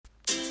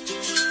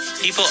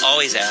People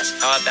always ask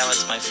how I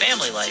balance my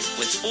family life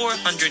with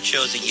 400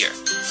 shows a year.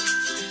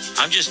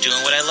 I'm just doing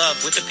what I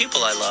love with the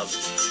people I love.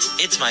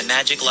 It's my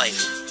magic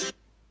life.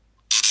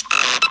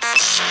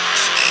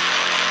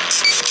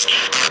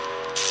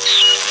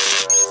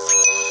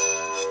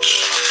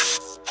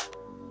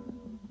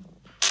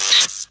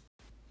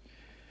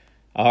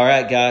 All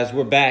right, guys,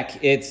 we're back.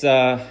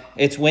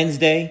 It's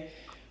Wednesday.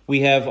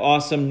 We have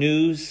awesome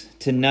news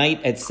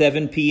tonight at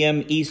 7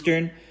 p.m.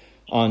 Eastern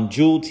on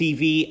Jewel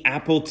TV,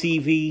 Apple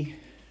TV,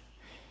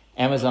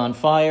 Amazon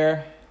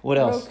Fire. What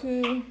else?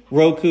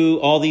 Roku,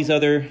 all these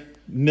other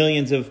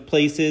millions of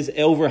places,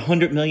 over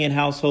 100 million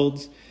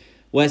households.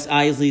 Wes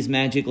Isley's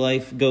Magic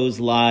Life goes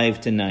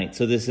live tonight.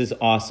 So this is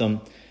awesome.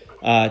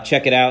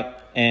 Check it out,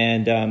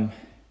 and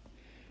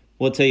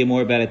we'll tell you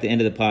more about it at the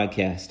end of the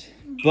podcast.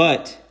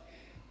 But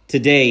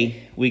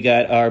today, we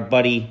got our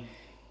buddy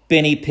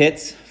Benny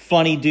Pitts,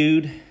 funny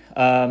dude,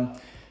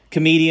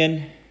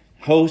 comedian,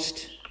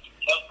 host,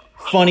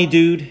 funny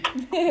dude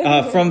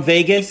from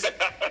Vegas.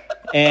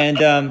 And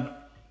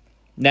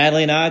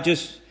Natalie and I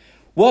just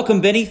welcome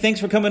Benny.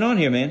 Thanks for coming on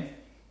here, man.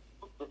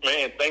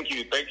 Man, thank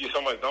you. Thank you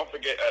so much. Don't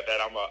forget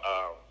that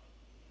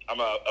I'm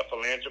a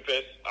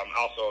philanthropist. I'm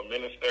also a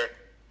minister.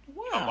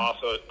 Wow. I'm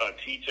also a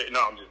teacher.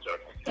 No, I'm just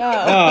joking.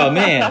 Oh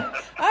man.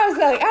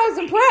 I was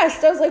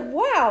impressed. I was like,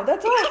 wow,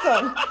 that's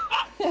awesome.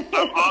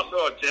 I'm also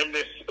a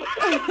gymnast.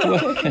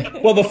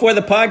 Well, before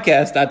the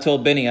podcast, I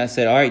told Benny, I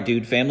said, all right,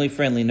 dude, family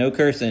friendly, no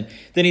cursing.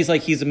 Then he's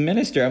like, he's a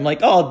minister. I'm like,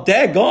 oh,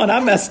 daggone, I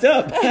messed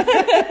up. I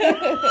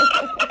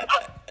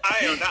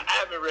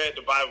haven't read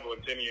the Bible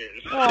in 10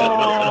 years.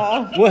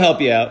 We'll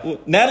help you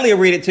out. Natalie will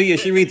read it to you.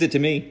 She reads it to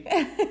me. Oh,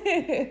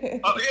 yeah.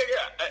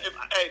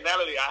 Hey,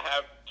 Natalie, I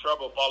have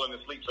trouble falling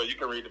asleep, so you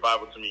can read the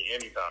Bible to me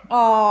anytime.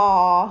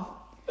 Aww.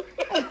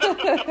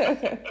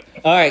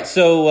 All right,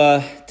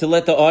 so to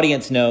let the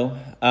audience know,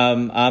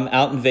 I'm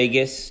out in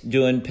Vegas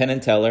doing Penn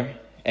and Teller,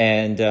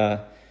 and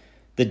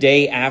the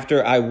day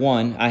after I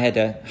won, I had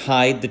to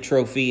hide the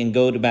trophy and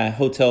go to my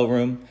hotel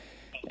room,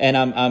 and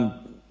I'm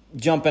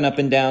jumping up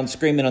and down,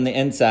 screaming on the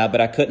inside,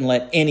 but I couldn't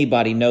let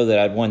anybody know that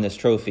I'd won this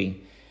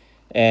trophy.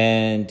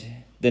 And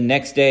the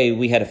next day,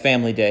 we had a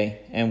family day,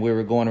 and we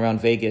were going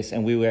around Vegas,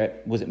 and we were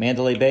at, was it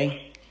Mandalay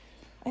Bay?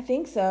 I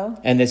think so.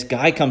 And this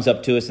guy comes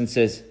up to us and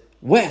says,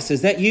 Wes,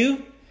 is that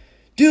you?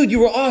 Dude, you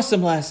were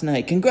awesome last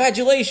night.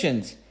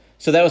 Congratulations.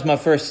 So that was my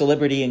first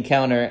celebrity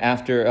encounter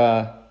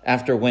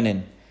after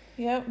winning.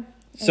 Yep.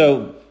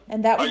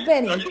 And that was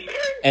Benny.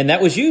 And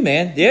that was you,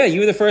 man. Yeah, you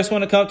were the first one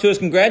to come up to us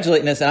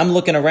congratulating us. And I'm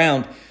looking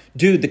around.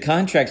 Dude, the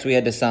contracts we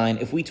had to sign,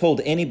 if we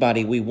told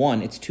anybody we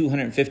won, it's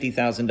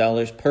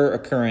 $250,000 per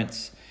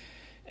occurrence.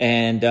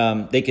 And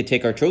they could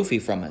take our trophy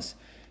from us.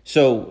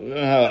 So,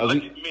 no,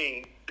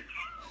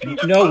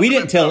 we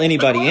didn't tell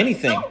anybody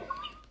anything.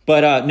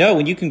 But no,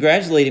 when you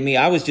congratulated me,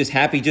 I was just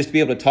happy just to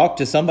be able to talk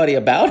to somebody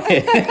about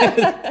it.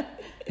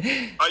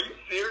 Are you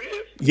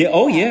serious? Yeah.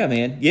 Oh, yeah,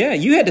 man. Yeah,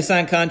 you had to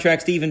sign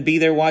contracts to even be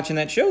there watching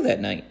that show that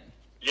night.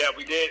 Yeah,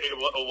 we did. It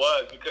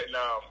was. We couldn't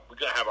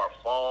have our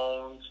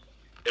phones.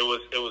 It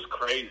was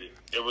crazy.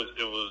 It was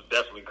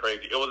definitely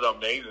crazy. It was an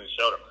amazing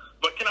show.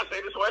 But can I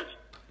say this, Wes?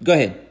 Go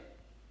ahead.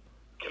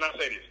 Can I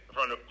say this?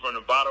 From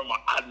the bottom of my,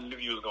 I knew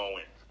you was gonna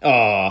win.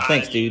 Oh,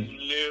 thanks, dude.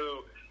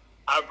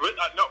 I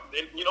no,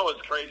 you know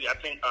what's crazy? I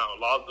think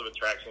laws of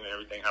attraction and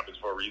everything happens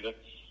for a reason.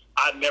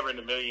 I never in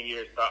a million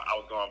years thought I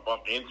was gonna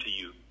bump into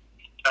you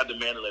at the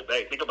Mandalay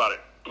Bay. Think about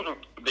it.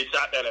 They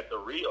shot that at the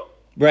Rio.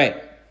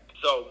 Right.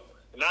 So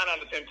 9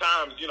 out of 10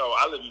 times,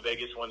 I live in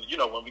Vegas when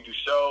we do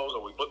shows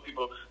or we book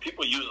people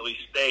usually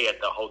stay at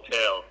the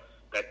hotel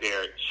that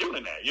they're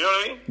shooting at. You know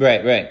what I mean?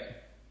 Right.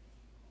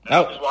 And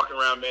I'm just walking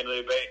around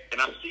Mandalay Bay, and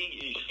I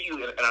see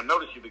you, and I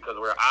notice you because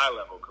we're eye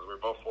level, because we're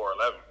both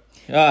 4'11".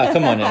 Ah,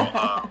 come on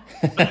now.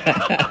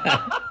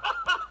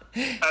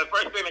 The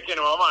first thing that came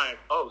to my mind,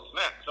 oh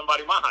snap,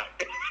 somebody my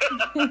height.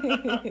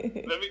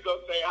 Let me go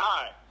say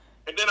hi.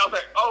 And then I was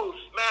like, oh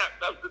snap,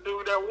 that's the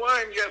dude that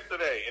won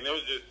yesterday. And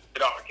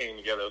it all came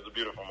together. It was a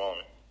beautiful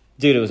moment.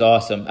 Dude, it was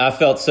awesome. I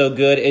felt so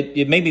good.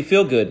 It made me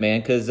feel good,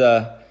 man, because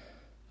I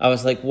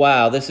was like,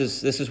 wow, this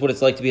is what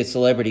it's like to be a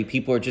celebrity.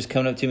 People are just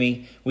coming up to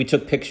me. We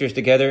took pictures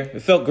together.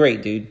 It felt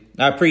great, dude.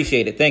 I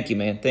appreciate it. Thank you,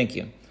 man. Thank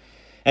you.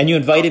 And you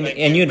invited me.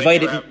 And you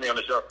invited me on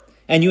the show.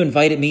 And you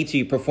invited me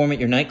to perform at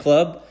your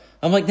nightclub.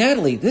 I'm like,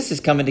 Natalie, this is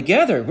coming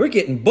together. We're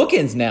getting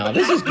bookings now.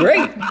 This is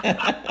great.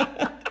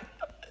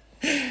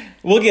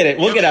 We'll get it.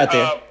 We'll get out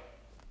there.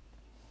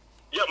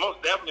 Yeah,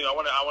 most definitely. I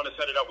want to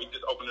set it up. We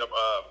just opened up.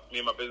 Me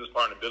and my business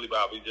partner Billy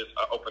Bob. We just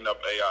opened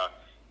up a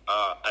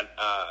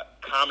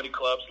comedy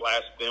club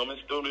 / filming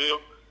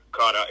studio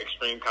called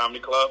Extreme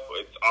Comedy Club.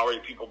 It's already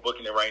people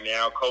booking it right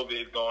now. COVID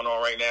is going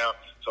on right now,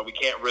 so we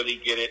can't really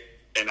get it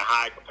in a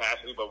high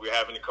capacity, but we're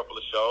having a couple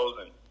of shows,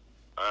 and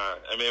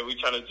we're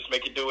trying to just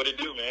make it do what it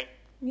do, man.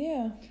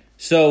 Yeah.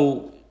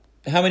 So,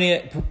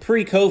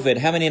 pre-COVID,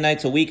 how many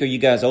nights a week are you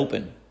guys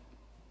open?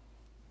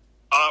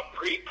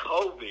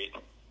 Pre-COVID,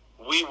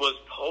 we was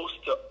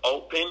supposed to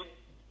open.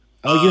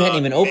 Oh, you hadn't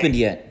even opened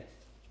yet.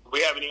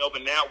 We haven't even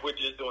opened now. We're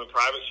just doing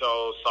private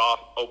shows,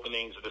 soft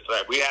openings, this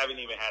that. We haven't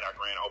even had our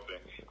grand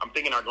opening. I'm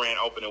thinking our grand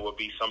opening will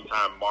be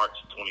sometime March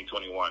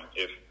 2021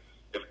 if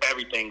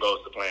everything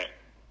goes to plan.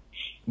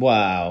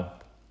 Wow.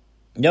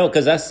 No,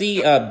 because I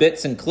see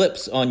bits and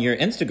clips on your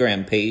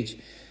Instagram page,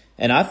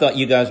 and I thought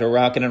you guys were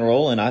rocking and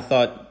rolling. I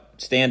thought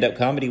stand-up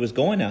comedy was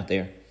going out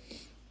there.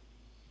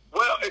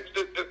 Well,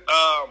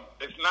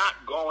 it's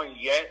not going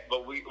yet,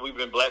 but we've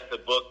been blessed to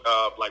book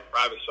like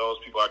private shows.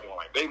 People are doing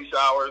like baby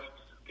showers.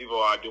 People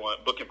are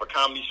booking for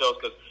comedy shows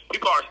because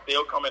people are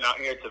still coming out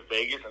here to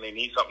Vegas and they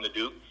need something to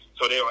do.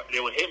 So they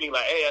would hit me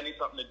like, hey, I need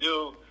something to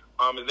do.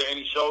 Is there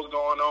any shows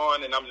going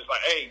on? And I'm just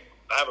like, hey,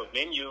 I have a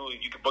venue.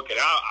 You can book it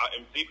out. I'll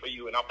MC for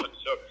you and I'll put the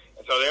show.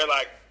 And so they're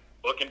like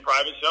booking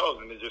private shows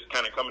and it's just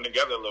kind of coming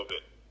together a little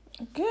bit.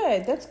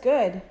 Good. That's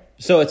good.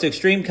 So it's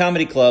Extreme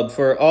Comedy Club.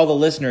 For all the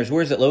listeners,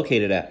 where's it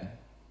located at?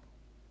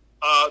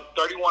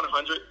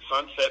 3100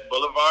 Sunset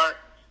Boulevard,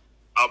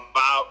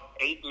 about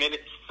 8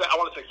 minutes, I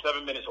want to say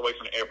 7 minutes away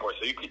from the airport.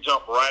 So you can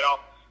jump right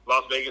off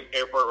Las Vegas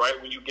Airport right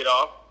when you get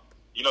off.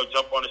 You know,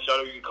 jump on the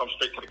shuttle. You can come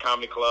straight to the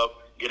comedy club,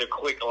 get a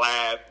quick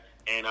laugh,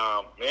 and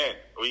man,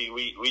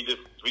 we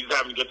just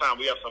having a good time.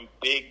 We have some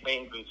big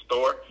things in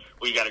store.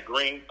 We got a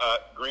green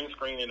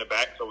screen in the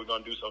back, so we're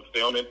gonna do some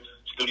filming,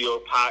 studio,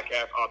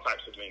 podcast, all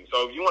types of things.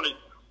 So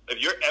if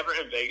you're ever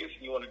in Vegas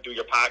and you want to do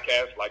your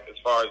podcast, like as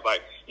far as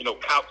like, you know,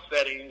 couch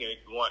setting and you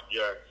want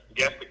your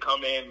guests to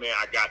come in, man,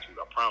 I got you.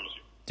 I promise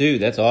you.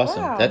 Dude, that's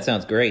awesome. Wow. That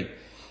sounds great.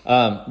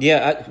 Well,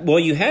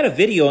 you had a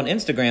video on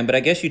Instagram, but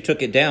I guess you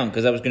took it down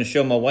because I was going to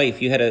show my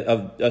wife. You had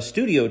a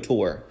studio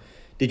tour.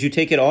 Did you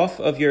take it off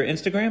of your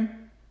Instagram?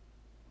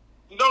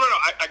 No.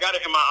 I got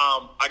it in my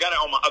I got it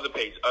on my other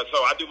page.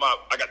 So I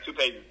got two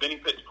pages: Benny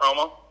Pitts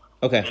promo.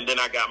 Okay. And then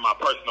I got my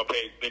personal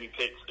page, Benny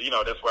Pitts. You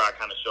know, that's where I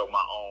kind of show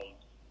my own,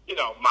 you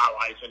know, my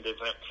life and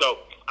different. So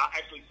I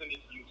actually send it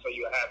to you so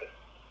you have it.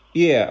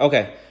 Yeah.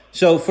 Okay.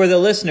 So for the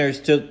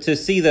listeners to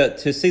see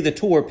the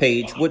tour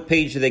page, what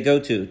page do they go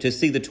to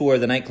see the tour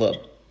of the nightclub?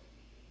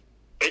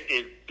 It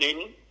is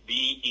Benny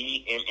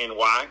BENNY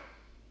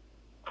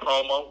promo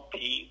PROMO.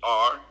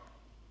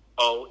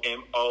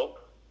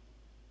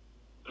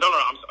 No,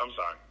 I'm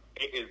sorry.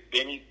 It is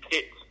Benny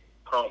Pitts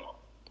promo.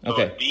 So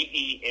Okay.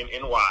 BENNY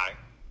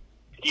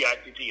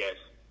PITTS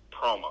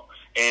promo.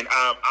 And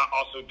I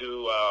also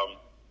do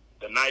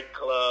the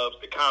nightclubs,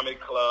 the comedy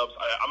clubs.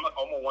 I'm a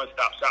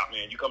one-stop shop,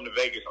 man. You come to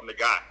Vegas, I'm the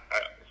guy.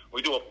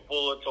 We do a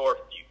full tour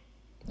for you.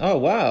 Oh,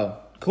 wow.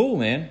 Cool,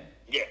 man.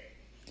 Yeah.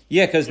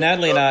 Yeah, because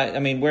Natalie and I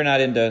mean, we're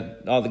not into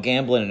all the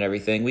gambling and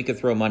everything. We could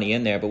throw money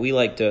in there, but we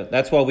like to.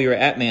 That's why we were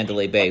at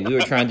Mandalay Bay. We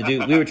were trying to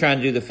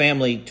do the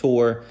family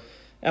tour.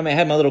 I mean, I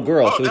had my little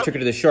girl, so we took her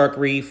to the Shark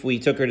Reef. We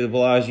took her to the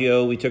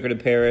Bellagio. We took her to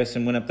Paris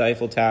and went up the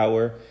Eiffel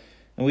Tower.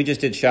 And we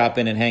just did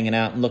shopping and hanging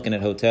out and looking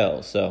at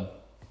hotels. So,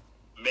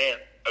 Man,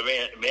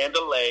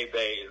 Mandalay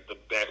Bay is the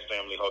best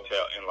family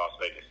hotel in Las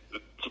Vegas.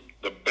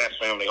 The best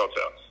family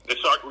hotel. The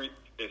Shark Reef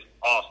is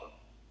awesome.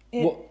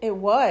 It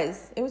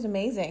was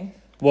amazing.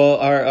 well,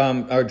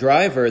 our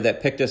driver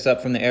that picked us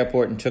up from the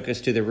airport and took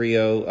us to the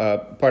Rio,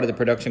 part of the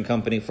production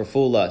company for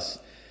Fool Us,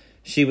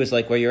 she was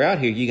like, well, you're out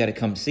here, you got to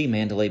come see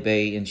Mandalay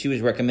Bay. And she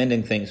was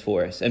recommending things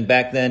for us. And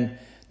back then,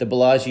 the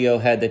Bellagio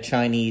had the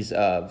Chinese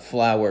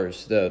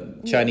flowers, the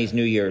Chinese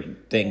New Year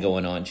thing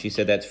going on. She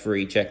said, that's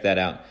free. Check that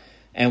out.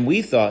 And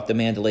we thought the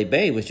Mandalay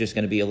Bay was just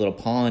going to be a little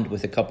pond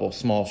with a couple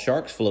small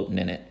sharks floating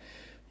in it.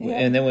 Yeah.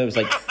 And then it was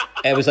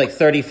like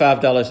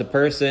 $35 a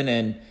person.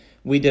 And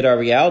we did our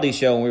reality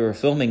show and we were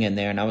filming in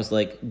there. And I was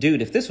like,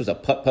 dude, if this was a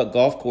putt-putt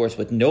golf course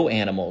with no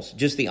animals,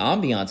 just the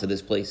ambiance of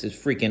this place is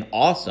freaking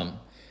awesome.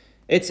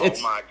 It's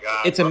my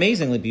God, it's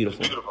amazingly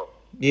beautiful. Beautiful.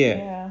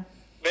 Yeah.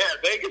 Man,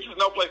 Vegas is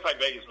no place like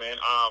Vegas, man.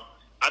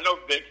 I know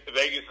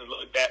Vegas is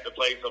looked at the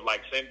place of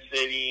like Sin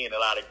City and a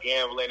lot of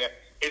gambling.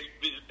 It's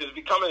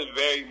becoming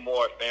very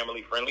more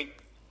family friendly.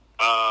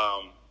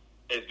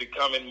 It's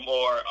becoming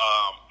more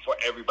for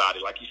everybody.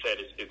 Like you said,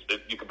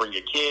 you can bring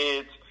your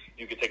kids,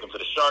 you can take them to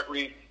the Shark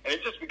Reef, and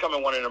it's just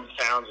becoming one of them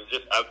towns. It's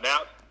just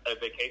now a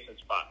vacation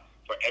spot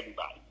for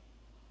everybody.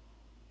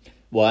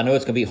 Well, I know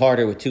it's going to be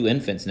harder with two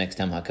infants next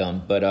time I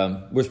come, but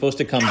we're supposed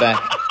to come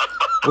back.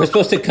 We're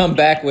supposed to come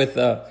back with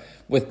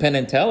Penn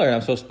and Teller, and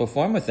I'm supposed to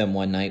perform with them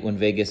one night when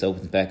Vegas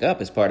opens back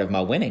up as part of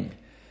my winning.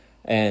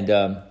 And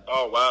oh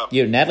wow,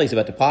 Natalie's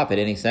about to pop at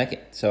any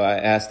second. So I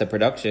asked the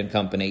production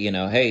company,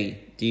 hey,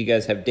 do you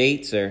guys have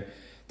dates? Or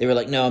they were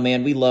like, no,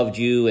 man, we loved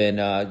you,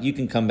 and you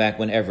can come back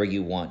whenever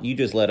you want. You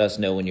just let us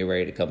know when you're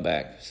ready to come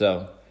back.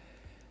 So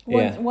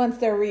once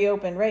they're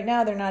reopened. Right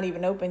now, they're not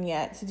even open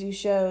yet to do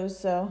shows.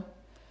 So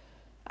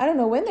I don't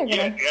know when they're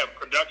gonna. Yeah,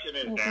 production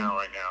is down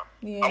right now.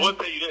 Yeah. I will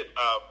tell you this: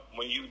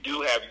 when you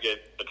do have the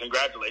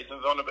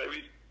congratulations on the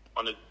babies,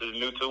 on the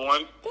new two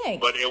ones.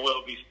 Thanks. But it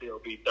will still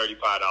be $35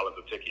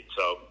 a ticket.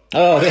 So.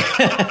 Oh.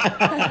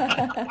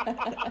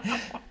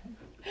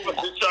 The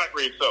Shark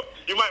Reef. So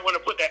you might want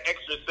to put that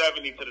extra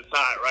 70 to the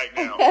side right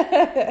now.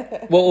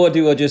 What we'll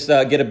do, we'll just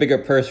get a bigger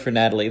purse for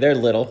Natalie. They're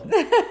little.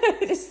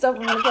 Just stuff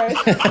them in the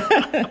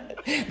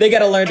purse. They got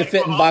to learn to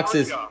fit in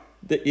boxes.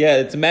 Yeah,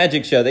 it's a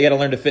magic show. They got to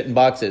learn to fit in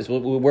boxes. We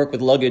work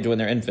with luggage when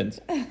they're infants.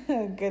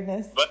 Oh,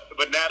 goodness.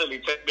 But Natalie,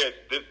 check this.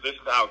 This is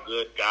how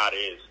good God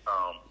is.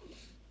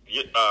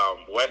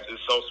 Wes is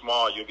so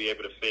small, you'll be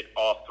able to fit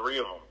all three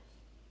of them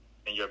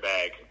in your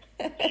bag.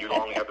 And you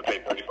only have to pay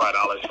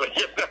 $35 for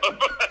yourself.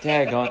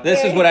 Daggone.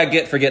 This is what I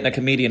get for getting a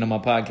comedian on my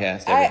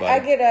podcast, everybody. I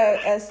get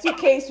a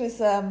suitcase with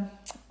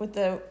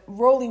the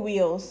rolly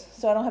wheels,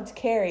 so I don't have to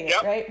carry it,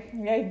 Yep. right?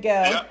 There you go.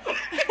 Yep.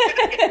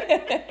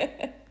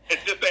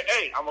 It's just that,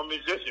 hey, I'm a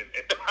musician.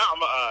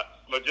 I'm a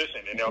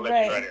magician, and they'll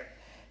let you right in.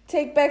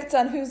 Take bets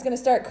on who's going to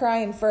start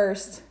crying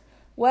first,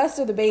 Wes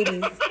or the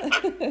babies.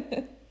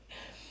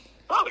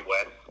 Probably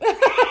Wes.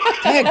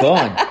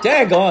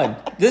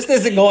 Daggone. This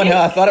isn't going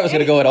how I thought it was going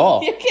to go at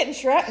all. You're getting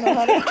shrapnel,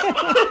 honey.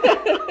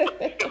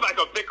 It's like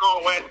a pick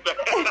on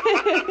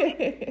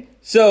Wes.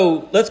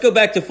 So let's go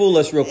back to Fool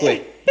Us real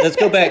quick. Let's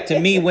go back to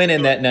me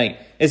winning that night.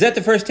 Is that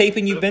the first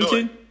taping you've been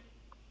to?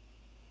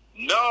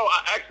 No,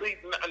 I actually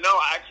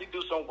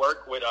do some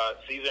work with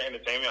Caesar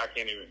Entertainment. I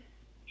can't even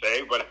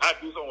say, but I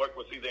do some work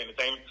with Caesar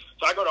Entertainment.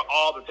 So I go to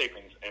all the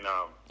tapings. And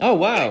oh,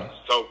 wow.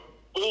 So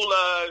Fool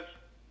Us,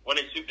 when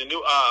they shoot the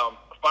new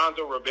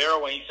Fonzo Ribeiro,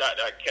 when he shot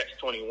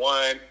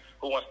Catch-21,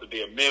 Who Wants to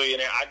Be a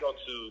Millionaire, I go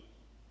to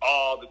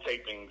all the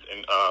tapings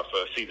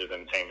for Caesar's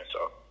Entertainment.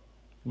 So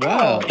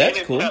wow,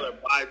 that's cool. Teller,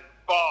 by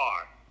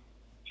far,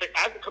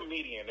 as a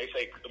comedian, they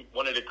say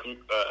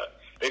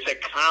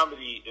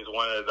comedy is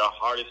one of the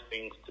hardest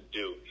things to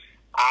do.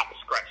 I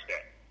scratch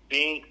that.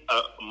 Being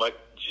a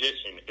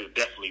magician is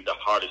definitely the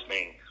hardest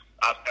thing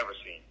I've ever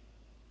seen.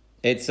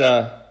 It's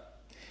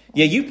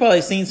yeah, you've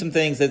probably seen some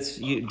things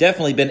you've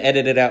definitely been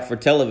edited out for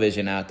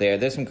television out there.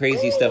 There's some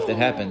crazy stuff that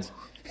happens.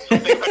 Some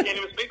things I can't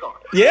even speak on.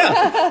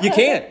 Yeah, you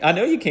can't. I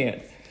know you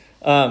can't.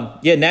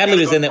 Yeah,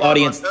 Natalie was in the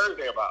audience.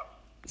 Thursday about.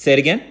 Say it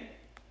again.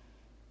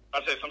 I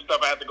said some stuff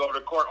I have to go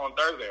to court on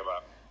Thursday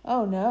about.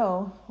 Oh,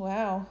 no.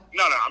 Wow.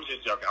 No, I'm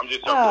just joking.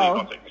 Please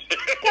don't take me.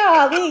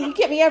 Golly, you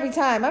get me every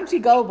time. I'm too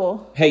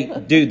gullible. Hey,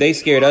 dude, they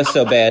scared us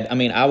so bad. I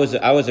mean, I was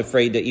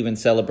afraid to even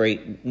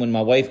celebrate when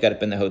my wife got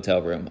up in the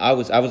hotel room. I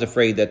was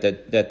afraid that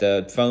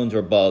the phones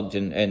were bugged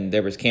and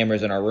there was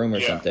cameras in our room or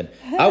something.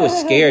 I was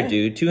scared,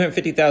 dude.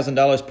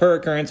 $250,000 per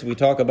occurrence. We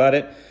talk about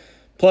it.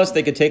 Plus,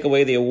 they could take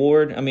away the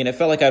award. I mean, it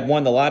felt like I'd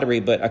won the lottery,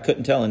 but I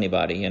couldn't tell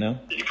anybody, you know?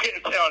 You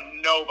couldn't tell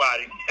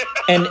nobody.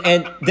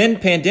 And then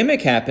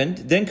pandemic happened,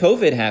 then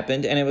COVID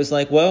happened, and it was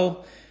like,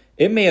 well,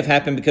 it may have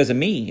happened because of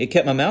me. It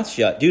kept my mouth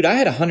shut. Dude, I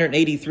had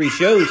 183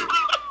 shows.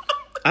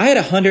 I had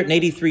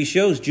 183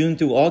 shows June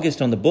through August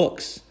on the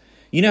books.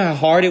 You know how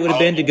hard it would have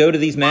been to go to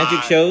these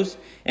magic shows?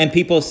 And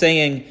people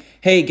saying,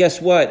 hey, guess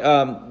what?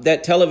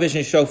 That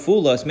television show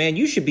Fool Us, man,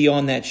 you should be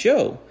on that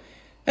show.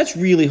 That's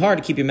really hard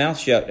to keep your mouth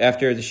shut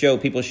after the show,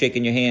 people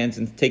shaking your hands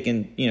and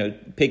taking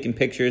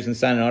pictures and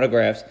signing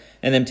autographs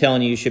and them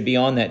telling you should be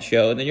on that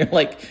show. And then you're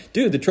like,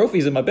 dude, the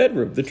trophy's in my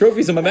bedroom. The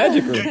trophy's in my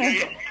magic room.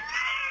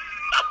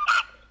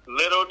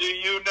 Little do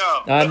you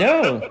know. I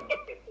know.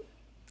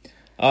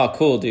 Oh,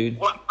 cool, dude.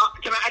 Well,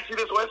 can I ask you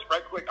this, Wes,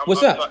 right quick?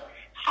 What's up?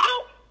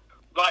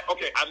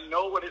 Okay, I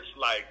know what it's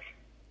like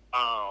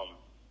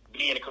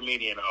being a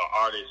comedian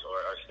or artist or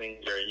a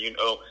singer. You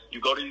know,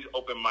 you go to these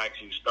open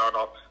mics, you start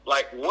off.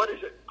 Like, what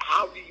is it?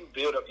 How do you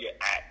build up your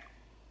act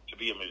to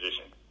be a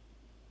musician?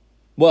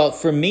 Well,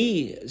 for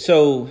me,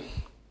 so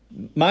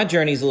my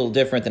journey is a little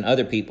different than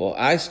other people.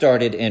 I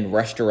started in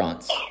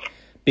restaurants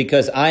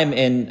because I'm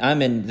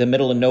in the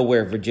middle of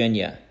nowhere,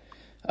 Virginia.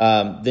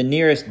 The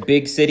nearest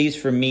big cities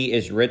for me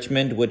is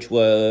Richmond, which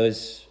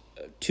was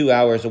 2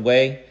 hours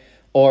away,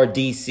 or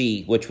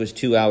DC, which was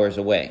 2 hours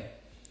away.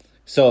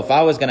 So if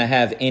I was going to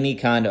have any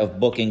kind of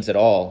bookings at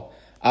all,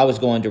 I was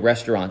going to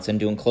restaurants and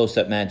doing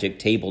close-up magic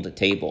table to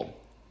table.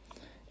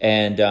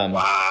 And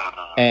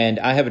and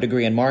I have a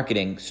degree in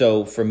marketing.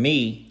 So for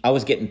me, I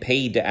was getting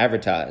paid to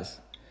advertise.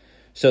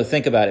 So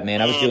think about it,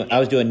 man. I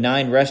was doing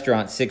 9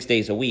 restaurants 6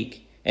 days a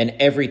week. And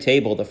every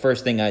table, the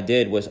first thing I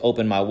did was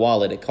open my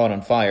wallet. It caught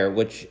on fire,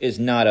 which is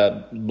not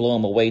a blow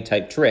them away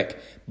type trick,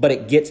 but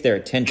it gets their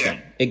attention.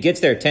 It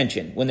gets their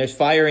attention. When there's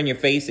fire in your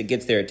face, it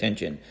gets their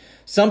attention.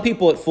 Some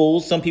people it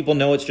fools. Some people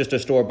know it's just a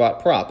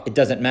store-bought prop. It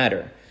doesn't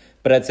matter.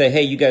 But I'd say,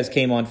 hey, you guys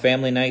came on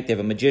family night. They have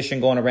a magician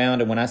going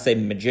around. And when I say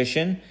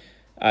magician,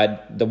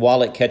 the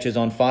wallet catches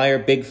on fire.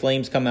 Big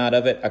flames come out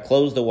of it. I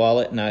close the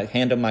wallet and I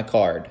hand them my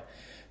card.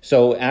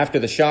 So after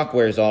the shock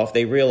wears off,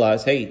 they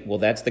realize, hey, well,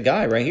 that's the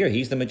guy right here.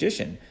 He's the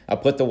magician. I'll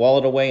put the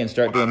wallet away and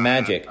start doing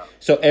magic.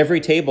 So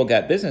every table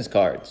got business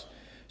cards.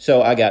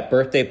 So I got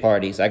birthday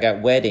parties. I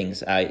got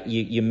weddings.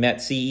 You met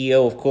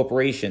CEO of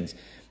corporations.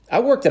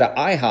 I worked at an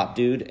IHOP,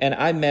 dude, and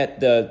I met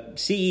the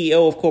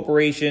CEO of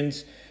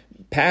corporations,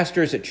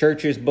 pastors at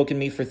churches booking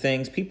me for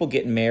things, people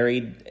getting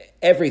married,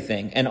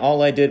 everything. And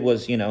all I did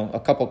was,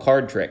 a couple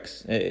card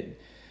tricks.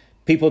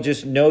 People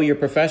just know you're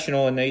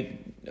professional and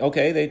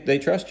they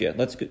trust you.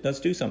 Let's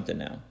do something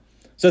now.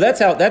 So that's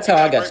how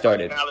I got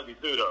started.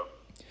 Too, though.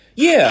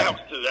 Yeah. That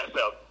helps too. That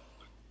helps.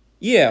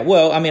 Yeah.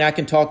 Well, I mean, I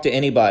can talk to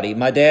anybody.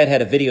 My dad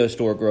had a video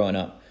store growing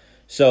up.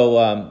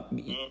 So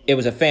it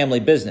was a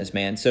family business,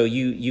 man. So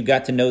you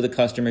got to know the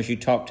customers. You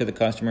talked to the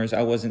customers.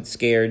 I wasn't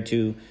scared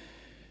to.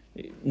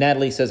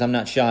 Natalie says I'm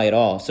not shy at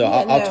all. So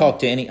I'll talk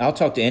to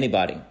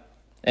anybody.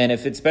 And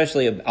if it's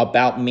especially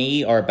about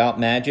me or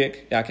about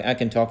magic, I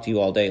can talk to you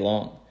all day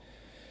long.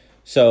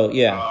 So,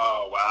 yeah.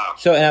 Oh, wow.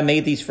 So, and I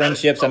made these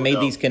friendships. I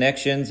made these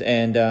connections.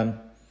 And,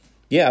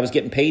 I was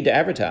getting paid to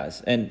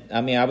advertise. And,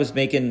 I mean, I was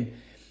making,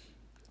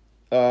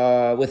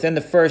 within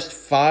the first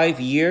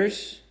 5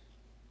 years,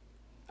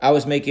 I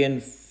was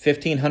making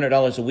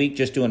 $1,500 a week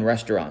just doing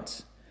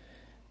restaurants.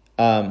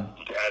 That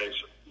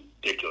is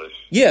ridiculous.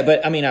 Yeah,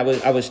 but, I mean, I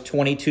was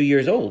 22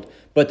 years old.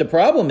 But the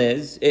problem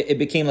is, it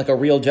became like a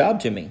real job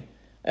to me.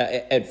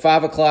 At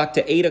 5 o'clock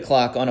to 8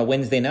 o'clock on a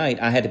Wednesday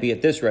night, I had to be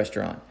at this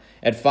restaurant.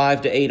 At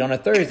 5 to 8 on a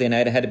Thursday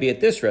night, I had to be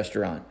at this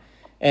restaurant.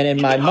 And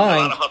in my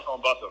mind,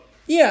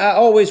 I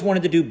always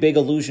wanted to do big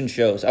illusion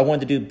shows. I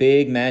wanted to do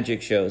big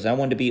magic shows. I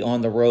wanted to be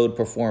on the road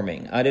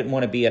performing. I didn't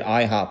want to be at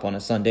IHOP on a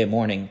Sunday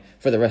morning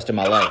for the rest of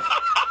my life.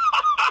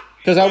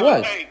 Because I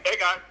was. Hey,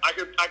 guys, I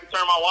could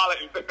turn my wallet.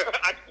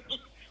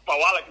 My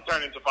wallet can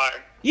turn into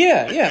fire.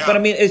 Yeah. But I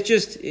mean, it's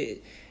just,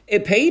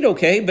 it paid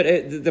okay.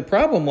 But the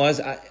problem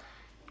was,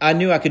 I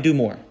knew I could do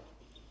more,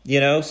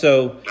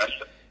 so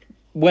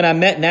when I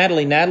met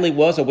Natalie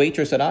was a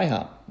waitress at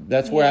IHOP.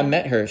 That's where I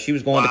met her. She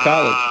was going to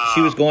college.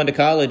 She was going to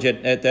college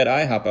at that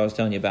IHOP I was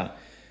telling you about.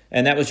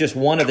 And that was just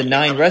one of the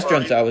 9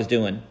 restaurants I was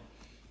doing.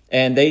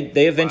 And they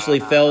eventually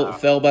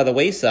fell by the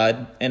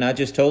wayside. And I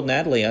just told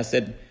Natalie, I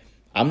said,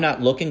 I'm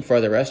not looking for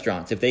other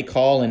restaurants. If they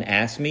call and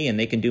ask me and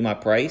they can do my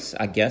price,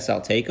 I guess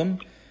I'll take them.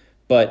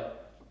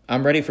 But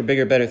I'm ready for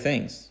bigger, better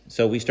things.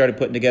 So we started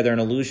putting together an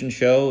illusion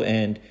show,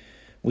 and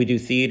we do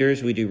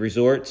theaters, we do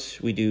resorts,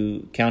 we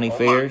do county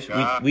fairs.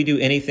 We do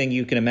anything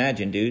you can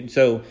imagine, dude.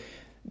 So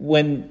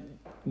when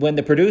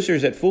the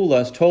producers at Fool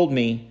Us told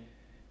me,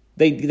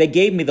 they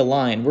gave me the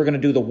line, we're going to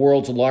do the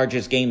world's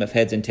largest game of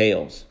heads and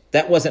tails.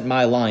 That wasn't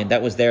my line.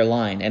 That was their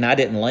line. And I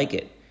didn't like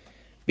it.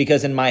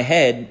 Because in my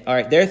head, all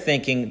right, they're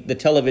thinking the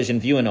television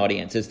viewing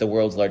audience is the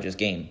world's largest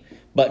game.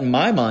 But in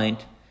my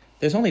mind,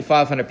 there's only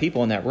 500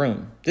 people in that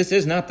room. This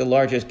is not the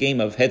largest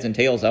game of heads and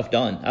tails I've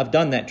done. I've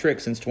done that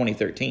trick since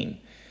 2013.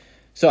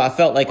 So I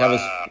felt like I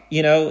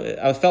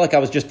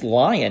was just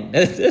lying.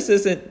 This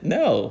isn't,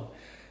 no.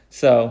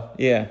 So,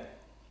 yeah.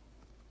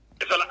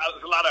 It's a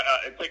lot of,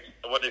 it takes,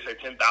 what they say,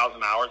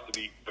 10,000 hours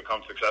to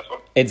become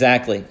successful.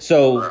 Exactly.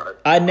 So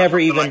I never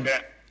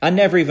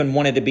even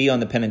wanted to be on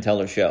the Penn and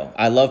Teller show.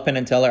 I love Penn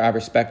and Teller. I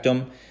respect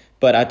them.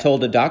 But I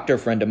told a doctor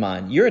friend of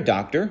mine, you're a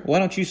doctor. Why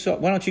don't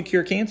you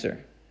cure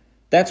cancer?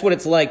 That's what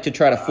it's like to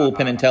try to fool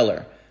Penn and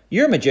Teller.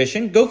 You're a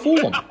magician. Go fool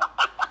them.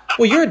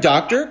 Well, you're a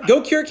doctor.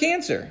 Go cure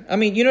cancer. I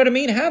mean, you know what I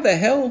mean? How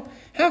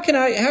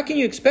can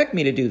you expect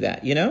me to do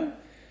that,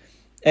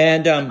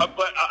 And but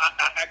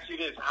I ask you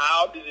this: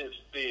 how did it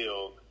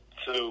feel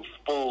to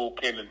fool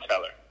Penn and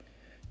Teller?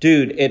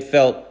 Dude, it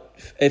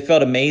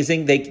felt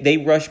amazing. They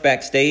rush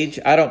backstage.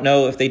 I don't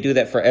know if they do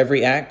that for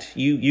every act.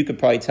 You could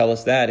probably tell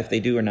us that if they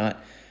do or not.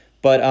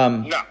 But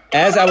no.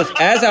 as I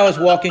was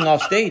walking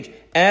off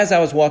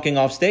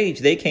stage,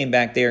 they came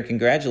back there and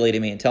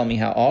congratulated me and tell me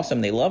how awesome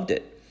they loved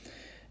it.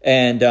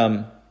 And,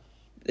 I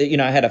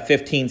had a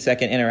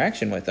 15-second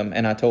interaction with them,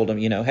 and I told them,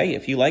 hey,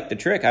 if you like the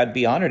trick, I'd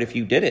be honored if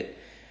you did it.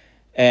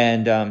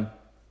 And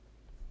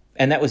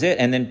that was it.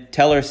 And then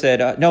Teller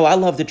said, no, I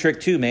love the trick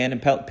too, man.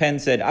 And Penn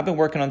said, I've been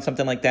working on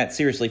something like that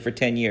seriously for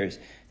 10 years.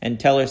 And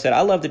Teller said,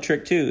 I love the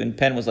trick too. And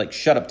Penn was like,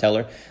 shut up,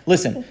 Teller.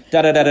 Listen,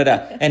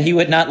 da-da-da-da-da. And he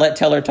would not let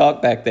Teller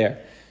talk back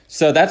there.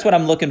 So that's what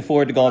I'm looking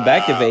forward to going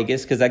back to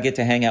Vegas, because I get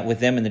to hang out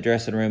with them in the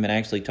dressing room and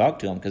actually talk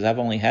to them, because I've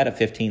only had a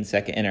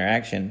 15-second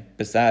interaction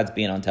besides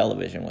being on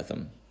television with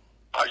them.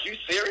 Are you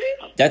serious?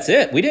 That's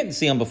it. We didn't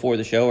see them before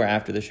the show or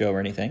after the show or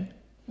anything.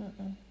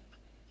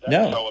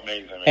 That's so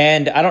amazing, man.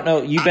 And I don't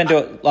know, you've been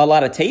to a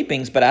lot of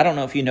tapings, but I don't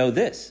know if you know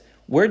this.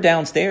 We're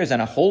downstairs in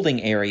a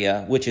holding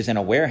area, which is in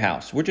a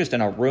warehouse. We're just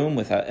in a room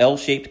with a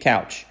L-shaped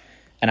couch.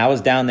 And I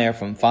was down there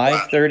from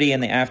 5:30 in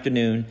the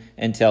afternoon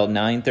until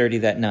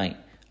 9:30 that night.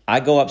 I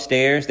go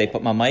upstairs, they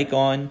put my mic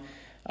on.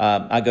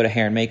 I go to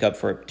hair and makeup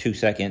for 2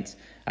 seconds.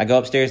 I go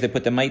upstairs, they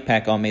put the mic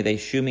pack on me, they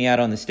shoo me out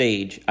on the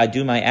stage. I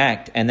do my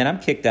act, and then I'm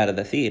kicked out of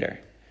the theater.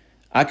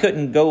 I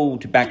couldn't go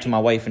back to my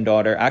wife and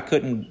daughter. I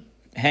couldn't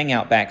hang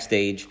out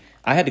backstage.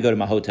 I had to go to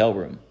my hotel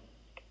room.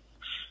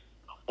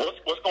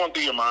 What's going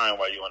through your mind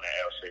while you're on the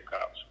L-shaped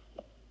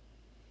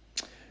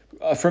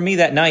couch? For me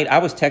that night, I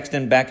was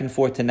texting back and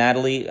forth to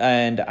Natalie,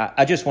 and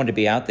I just wanted to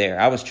be out there.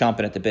 I was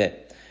chomping at the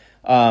bit.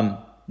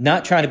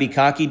 Not trying to be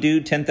cocky,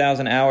 dude,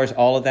 10,000 hours,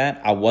 all of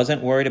that. I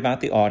wasn't worried about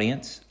the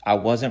audience. I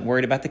wasn't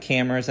worried about the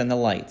cameras and the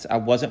lights. I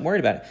wasn't worried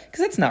about it, because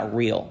that's not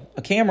real.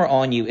 A camera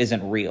on you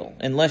isn't real.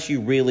 Unless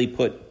you really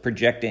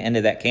project it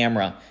into that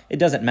camera, it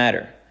doesn't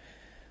matter.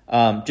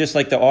 Just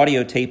like the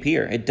audio tape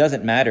here, it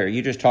doesn't matter.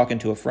 You're just talking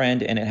to a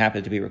friend and it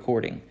happens to be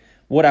recording.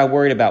 What I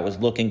worried about was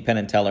looking Penn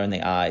and Teller in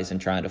the eyes and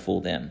trying to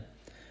fool them.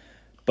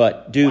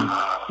 But, dude,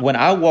 when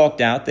I walked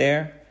out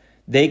there,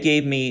 they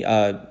gave me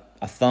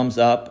a thumbs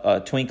up, a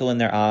twinkle in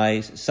their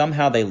eyes.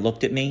 Somehow they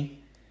looked at me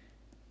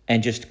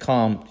and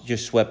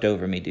just swept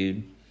over me,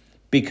 dude.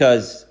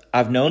 Because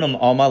I've known him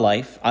all my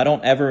life. I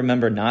don't ever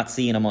remember not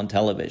seeing him on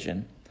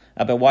television.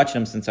 I've been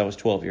watching him since I was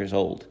 12 years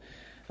old.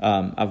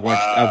 I've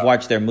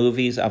watched their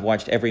movies. I've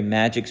watched every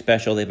Magic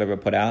special they've ever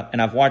put out,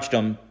 and I've watched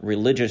them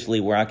religiously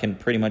where I can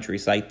pretty much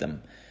recite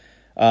them.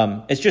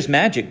 It's just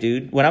magic,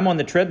 dude. When I'm on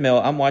the treadmill,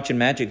 I'm watching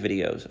magic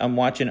videos. I'm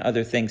watching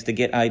other things to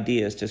get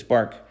ideas, to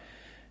spark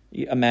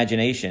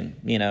imagination,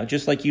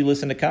 just like you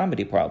listen to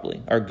comedy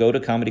probably, or go to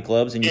comedy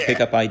clubs and you pick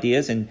up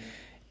ideas and,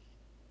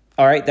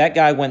 all right, that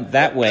guy went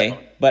that way,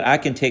 but I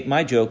can take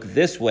my joke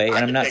this way and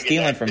I'm not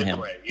stealing from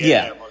him.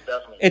 Yeah.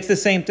 It's the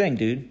same thing,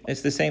 dude.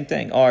 It's the same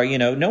thing. Or,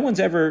 no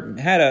one's ever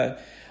had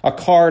a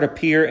card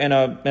appear in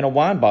a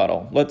wine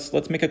bottle.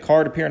 Let's make a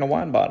card appear in a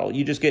wine bottle.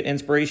 You just get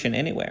inspiration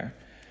anywhere.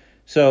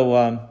 So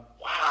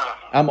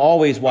I'm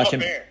always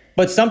watching.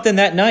 But something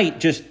that night,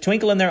 just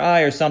twinkle in their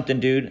eye or something,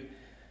 dude.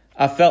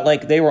 I felt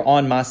like they were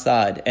on my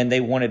side and they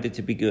wanted it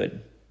to be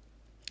good.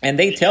 And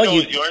they tell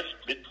you. It was yours?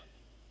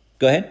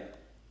 Go ahead.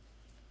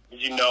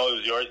 Did you know it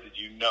was yours? Did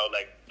you know,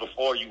 like,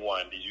 before you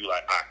won, did you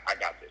I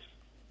got this?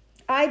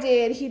 I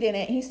did. He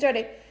didn't. He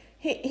started.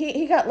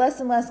 He got less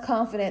and less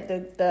confident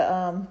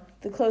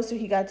the closer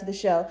he got to the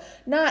show.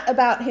 Not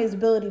about his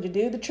ability to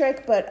do the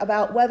trick, but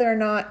about whether or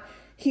not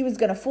he was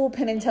going to fool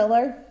Penn and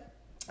Teller.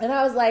 And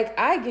I was like,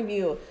 I give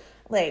you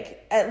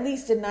like at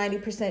least a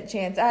 90%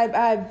 chance.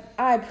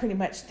 I pretty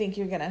much think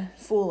you're going to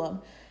fool him.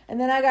 And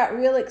then I got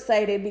real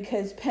excited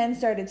because Penn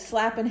started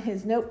slapping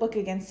his notebook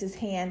against his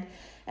hand.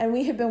 And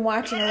we have been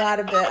watching a lot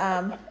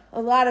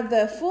of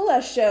the Fool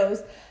Us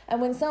shows.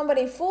 And when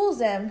somebody fools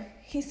him,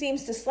 he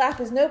seems to slap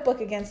his notebook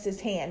against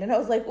his hand. And I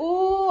was like,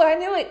 ooh, I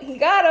knew it. He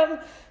got him.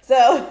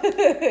 So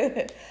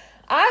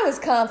I was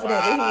confident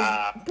that he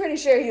was pretty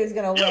sure he was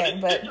going to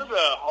win. This is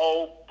a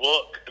whole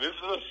book. This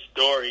is a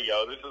story,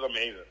 yo. This is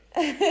amazing.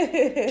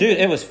 Dude,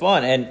 it was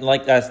fun. And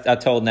like I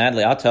told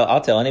Natalie,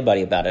 I'll tell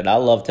anybody about it. I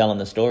love telling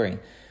the story.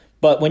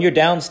 But when you're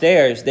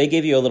downstairs, they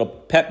give you a little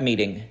pep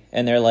meeting.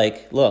 And they're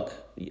like, look,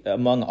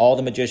 among all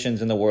the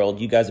magicians in the world,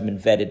 you guys have been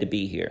vetted to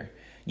be here.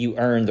 You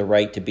earned the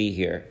right to be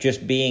here.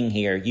 Just being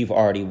here, you've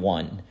already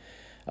won.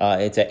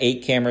 It's an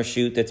 8-camera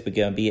shoot that's going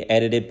to be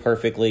edited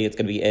perfectly. It's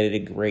going to be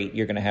edited great.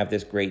 You're going to have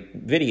this great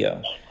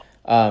video.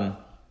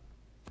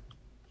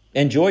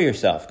 Enjoy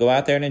yourself. Go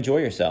out there and enjoy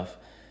yourself.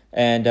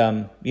 And,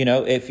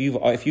 if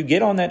you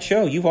get on that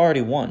show, you've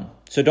already won.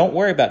 So don't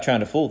worry about trying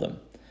to fool them.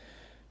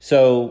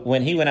 So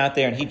when he went out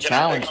there and he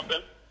challenged...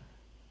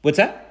 What's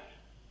that?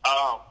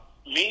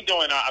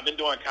 I've been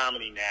doing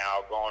comedy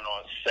now going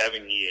on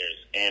 7 years,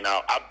 and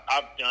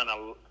I've done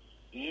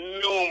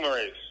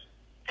numerous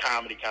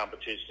comedy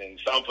competitions,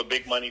 some for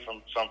big money,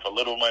 some for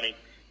little money.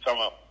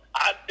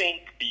 I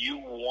think you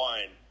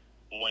won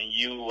when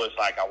you was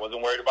like, I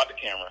wasn't worried about the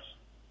cameras.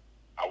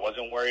 I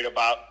wasn't worried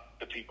about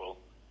the people.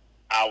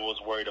 I was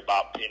worried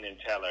about Penn and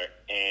Teller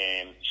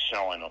and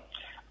showing them.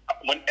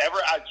 Whenever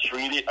I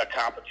treated a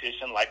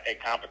competition like a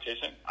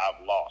competition,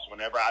 I've lost.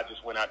 Whenever I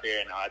just went out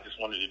there and I just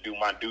wanted to do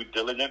my due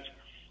diligence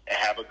and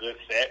have a good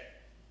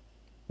set,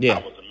 I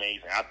was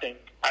amazing.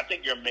 I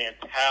think your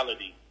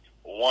mentality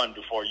won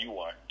before you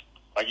won.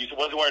 Like, you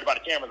wasn't worried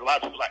about the cameras. A lot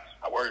of people like,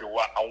 I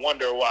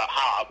wonder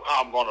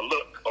how I'm going to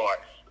look,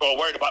 or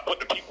worried about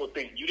what the people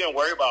think. You didn't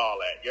worry about all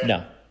that.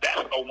 No,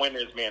 that's a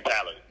winner's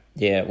mentality.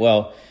 Yeah,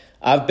 well,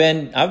 I've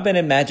been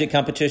in magic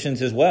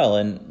competitions as well,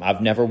 and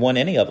I've never won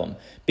any of them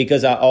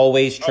because I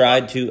always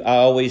tried to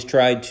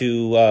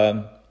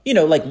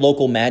like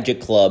local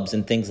magic clubs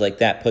and things like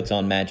that puts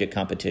on magic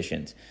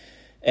competitions.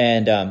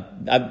 And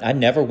I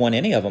never won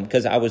any of them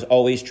because I was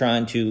always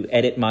trying to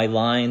edit my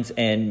lines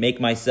and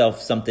make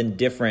myself something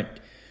different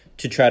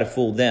to try to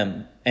fool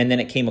them. And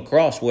then it came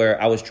across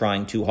where I was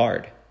trying too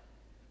hard,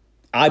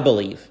 I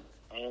believe.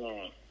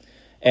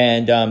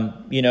 And,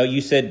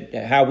 you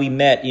said how we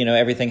met,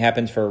 everything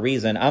happens for a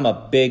reason. I'm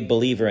a big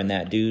believer in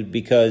that, dude,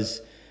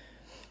 because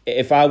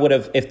if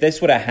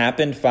this would have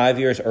happened 5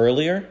 years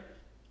earlier,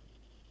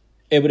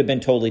 it would have been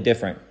totally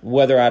different.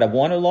 Whether I'd have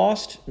won or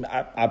lost,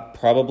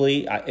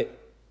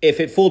 if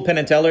it fooled Penn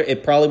and Teller,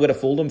 it probably would have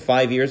fooled them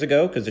 5 years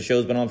ago because the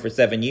show's been on for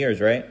 7 years,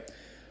 right?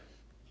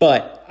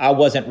 But I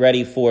wasn't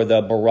ready for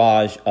the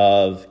barrage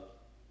of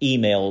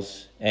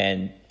emails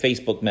and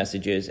Facebook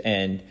messages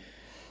and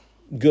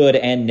good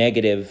and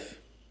negative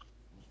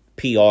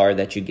PR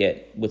that you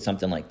get with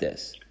something like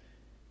this.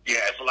 Yeah,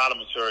 it's a lot of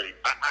maturity.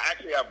 I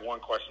actually have one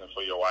question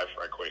for your wife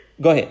right quick.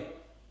 Go ahead.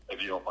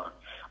 If you don't mind.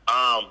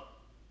 I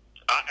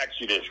ask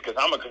you this because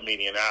I'm a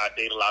comedian. I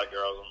date a lot of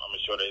girls. I'm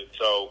sure that.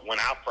 So when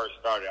I first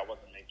started, I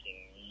wasn't making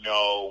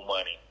no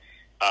money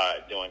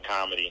doing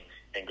comedy.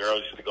 And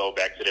girls used to go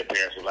back to their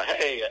parents and be like,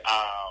 hey,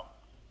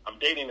 I'm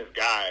dating this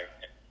guy,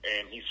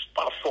 and he's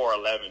about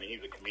 4'11", and he's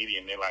a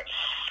comedian. They're like,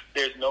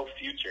 there's no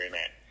future in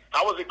that.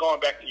 How was it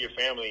going back to your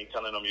family and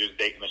telling them you was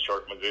dating a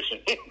short musician?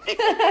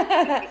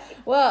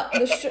 Well,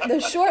 the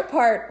short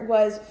part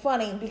was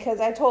funny because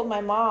I told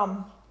my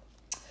mom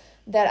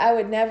that I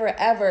would never,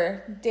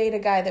 ever date a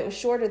guy that was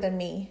shorter than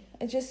me.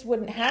 It just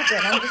wouldn't happen.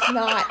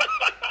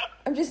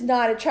 I'm I'm just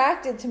not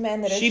attracted to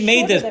men that are She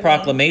made this than me.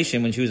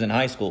 proclamation when she was in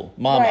high school.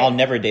 Mom, Right. I'll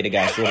never date a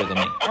guy shorter than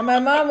me. And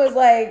my mom was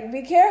like,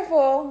 be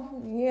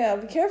careful. Yeah,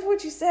 be careful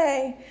what you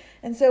say.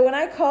 And so when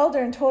I called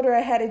her and told her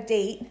I had a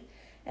date,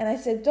 and I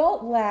said,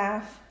 don't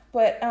laugh,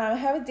 but I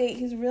have a date.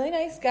 He's a really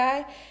nice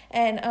guy,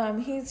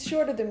 and he's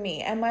shorter than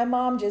me. And my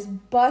mom just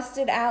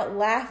busted out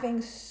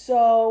laughing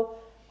so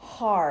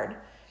hard.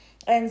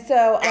 And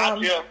so,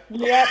 Gotcha.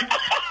 yep.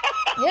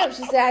 Yep,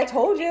 she said, I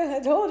told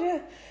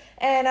you.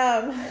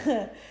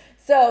 And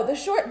so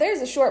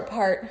there's a short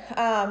part.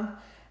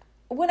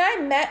 When I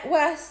met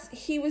Wes,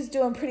 he was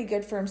doing pretty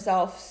good for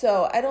himself,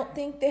 so I don't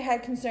think they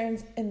had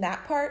concerns in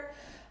that part.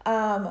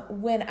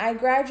 When I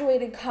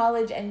graduated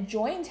college and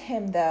joined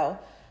him, though,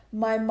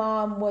 my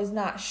mom was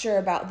not sure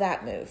about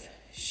that move.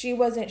 She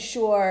wasn't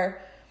sure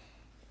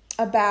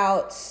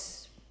about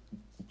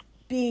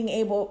being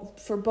able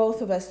for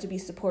both of us to be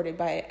supported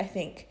by it, I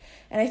think.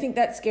 And I think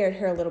that scared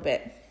her a little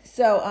bit.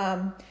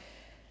 So,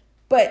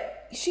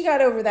 but she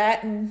got over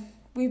that, and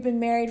we've been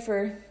married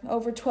for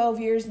over 12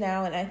 years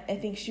now, and I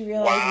think she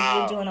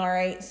realizes we're doing all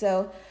right.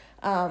 So,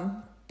 but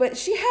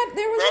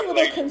there was a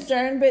little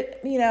concern,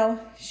 but, you know,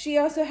 she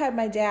also had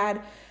my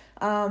dad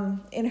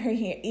in her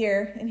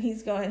ear, and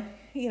he's going,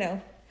 you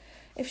know,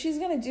 if she's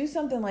going to do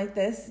something like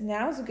this,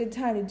 now's a good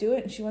time to do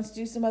it, and she wants to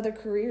do some other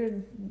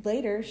career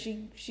later,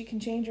 she can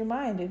change her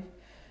mind and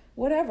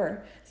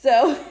whatever.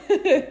 So...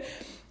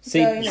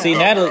 See, So, you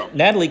know.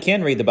 Natalie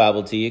can read the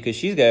Bible to you because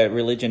she's got a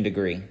religion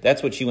degree.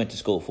 That's what she went to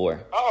school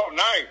for. Oh,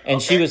 nice. And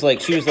Okay. she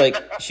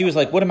was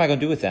like, what am I going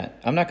to do with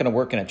that? I'm not going to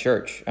work in a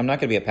church. I'm not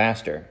going to be a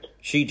pastor.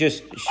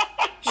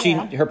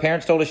 Her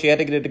parents told her she had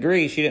to get a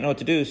degree. She didn't know what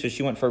to do, so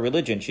she went for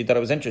religion. She thought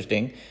it was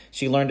interesting.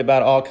 She learned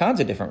about all kinds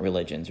of different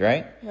religions,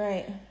 right?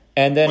 Right.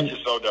 And then, Which is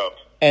so dope.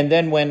 and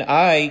then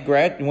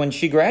when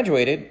she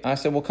graduated, I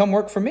said, well, come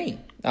work for me.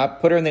 I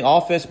put her in the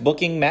office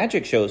booking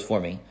magic shows for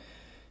me.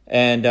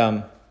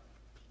 And,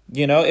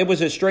 you know, it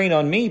was a strain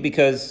on me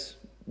because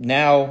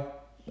now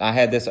I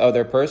had this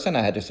other person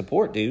I had to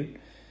support, dude.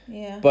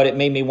 Yeah. But it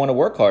made me want to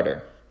work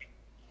harder.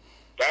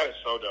 That is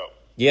so dope.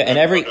 Yeah, and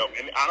That's every... so dope.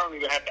 And I don't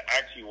even have to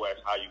ask you, Wes,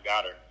 how you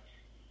got her.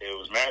 It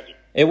was magic.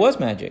 It was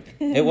magic.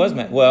 It was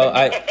well,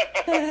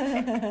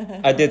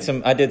 I did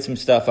some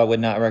stuff I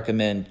would not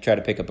recommend. Try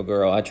to pick up a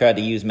girl. I tried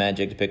to use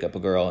magic to pick up a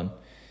girl, and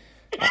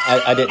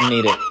I didn't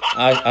need it.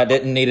 I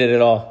didn't need it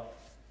at all.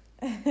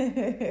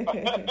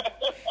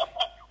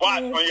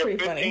 Watch, on your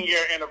pretty funny.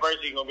 15-year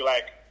anniversary, you're going to be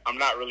like, I'm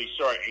not really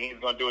short. And he's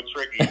going to do a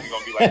trick, and he's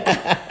going to be like,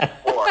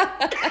 4.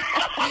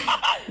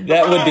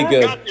 That would be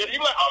good. You're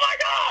like, oh, my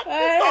God.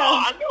 I know.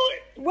 Oh, I knew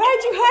it.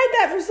 Why'd you hide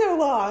that for so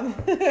long?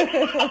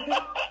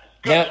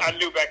 Now, I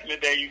knew back in the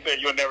day you said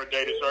you'll never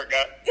date a short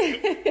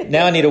guy.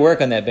 now I need to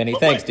work on that, Benny.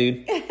 Thanks,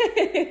 dude. Yeah.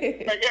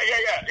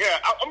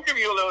 I'm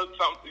giving you a little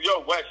something.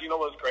 Yo, Wes, you know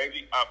what's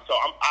crazy? So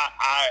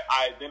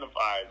I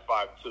identify as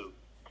 5'2",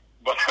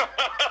 but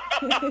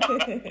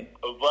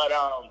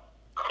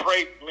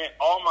crazy man.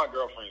 All my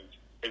girlfriends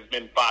has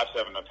been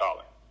 5'7" or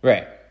taller.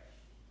 Right.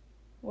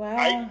 Wow.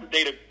 I used to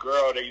date a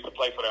girl that used to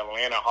play for the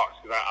Atlanta Hawks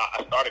because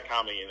I started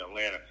comedy in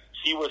Atlanta.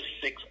 She was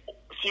 6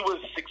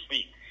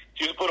 feet.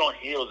 She would put on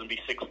heels and be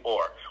 6'4".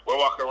 We're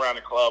walking around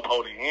the club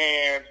holding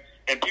hands,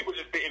 and people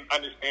just didn't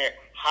understand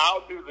how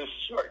do this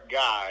short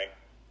guy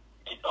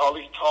get all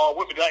these tall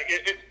women. Like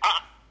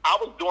I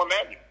was doing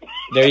magic.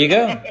 There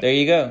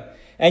you go.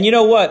 And you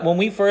know what? When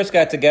we first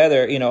got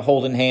together, you know,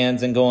 holding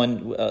hands and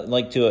going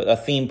like to a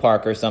theme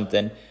park or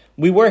something,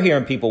 we were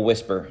hearing people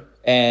whisper.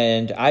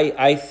 And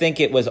I think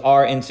it was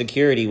our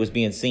insecurity was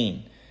being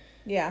seen.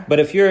 Yeah. But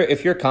if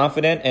you're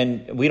confident,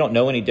 and we don't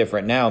know any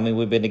different now, I mean,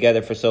 we've been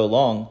together for so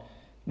long,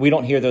 we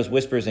don't hear those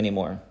whispers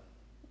anymore.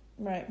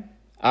 Right.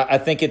 I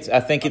think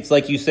it's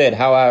like you said,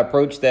 how I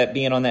approached that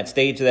being on that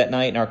stage that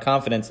night and our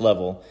confidence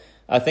level.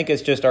 I think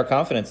it's just our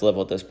confidence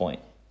level at this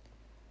point.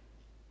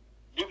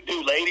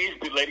 Do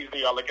ladies, do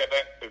y'all look at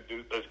that?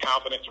 Does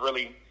confidence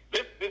really?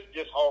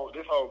 This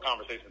whole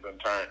conversation's been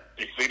turned.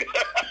 You see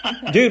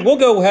that? Dude, we'll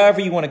go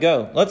however you want to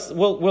go.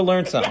 We'll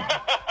learn something.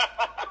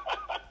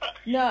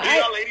 No, Do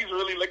y'all ladies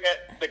really look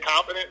at the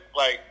confidence?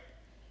 Like,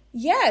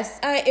 yes.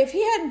 If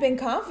he hadn't been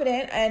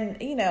confident,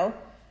 and you know,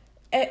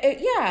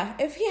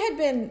 if he had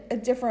been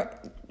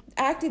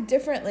acted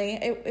differently,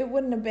 it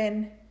wouldn't have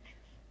been.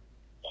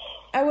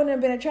 I wouldn't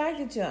have been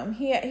attracted to him.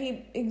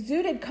 He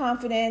exuded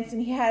confidence,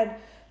 and he had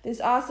this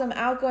awesome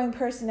outgoing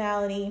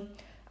personality.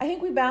 I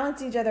think we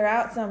balance each other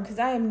out some because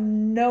I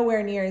am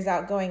nowhere near as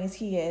outgoing as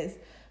he is.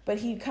 But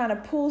he kind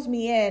of pulls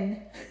me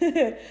in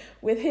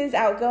with his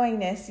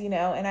outgoingness, you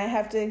know, and I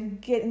have to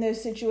get in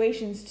those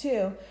situations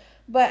too.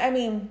 But I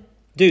mean,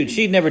 dude,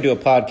 she'd never do a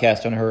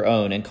podcast on her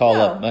own and call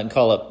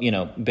No. up, you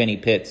know, Benny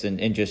Pitts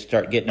and just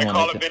start getting him on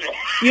call it. it Benny.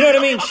 You know what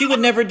I mean? She would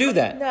never do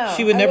that. no,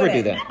 She would I never do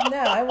wouldn't. that. No,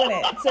 I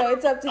wouldn't. So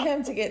it's up to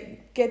him to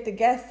get the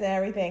guests and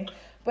everything.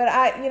 But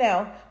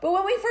but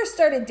when we first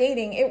started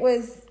dating, it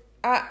was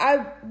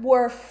I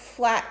wore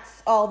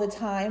flats all the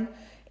time,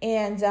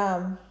 and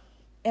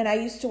I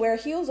used to wear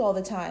heels all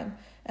the time.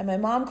 And my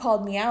mom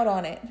called me out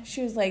on it.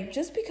 She was like,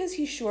 just because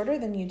he's shorter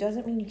than you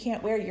doesn't mean you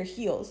can't wear your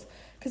heels.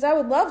 Because I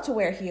would love to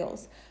wear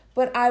heels.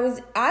 But I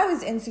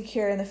was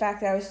insecure in the fact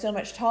that I was so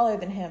much taller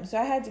than him. So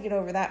I had to get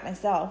over that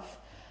myself.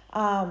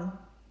 But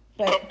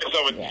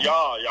so with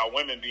y'all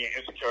women being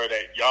insecure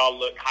that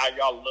how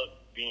y'all look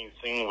being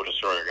seen with a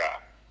shorter guy.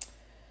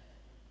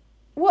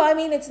 Well, I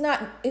mean, it's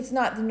not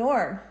the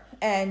norm.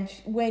 And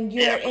when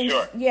you're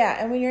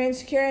and when you're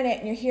insecure in it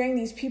and you're hearing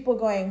these people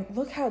going,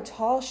 look how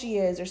tall she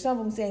is, or some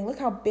of them saying, look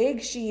how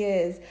big she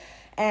is,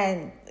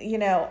 and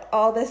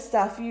all this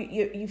stuff,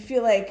 you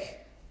feel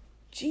like,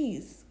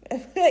 geez,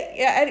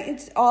 yeah,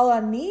 it's all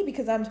on me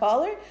because I'm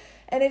taller.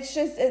 And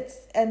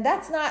and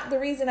that's not the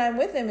reason I'm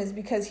with him, is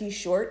because he's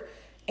short,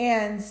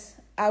 and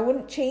I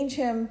wouldn't change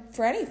him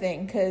for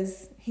anything,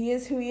 because he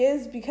is who he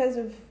is because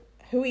of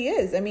who he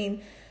is. I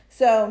mean,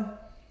 so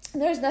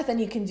there's nothing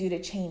you can do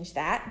to change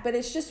that, but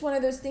it's just one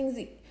of those things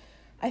that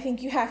I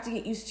think you have to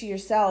get used to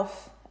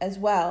yourself as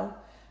well.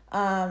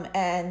 And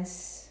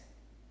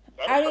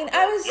I mean,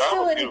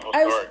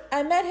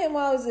 I met him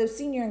while I was a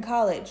senior in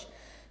college,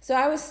 so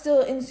I was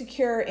still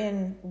insecure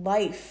in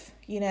life,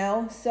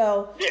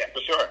 so yeah,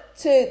 for sure.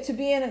 To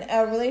be in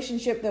a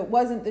relationship that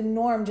wasn't the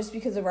norm just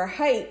because of our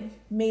height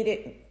made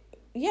it,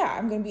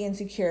 I'm going to be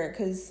insecure,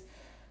 because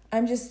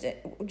I'm just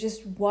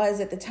was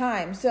at the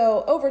time.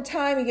 So over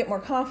time, you get more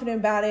confident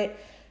about it.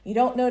 You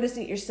don't notice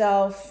it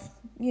yourself.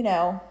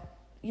 You're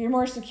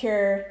more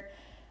secure.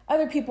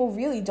 Other people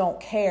really don't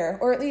care,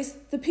 or at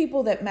least the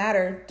people that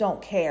matter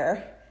don't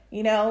care.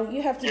 You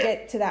have to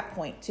get to that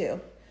point too.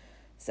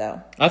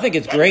 So I think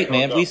it's great,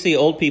 man. We see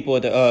old people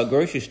at the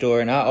grocery store,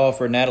 and I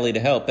offer Natalie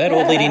to help. That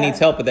old lady needs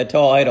help with that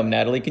tall item,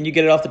 Natalie. Can you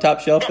get it off the top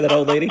shelf for that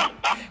old lady?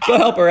 Go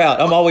help her out.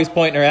 I'm always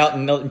pointing her out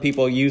and letting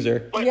people use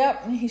her.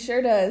 Yep, he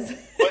sure does.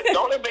 But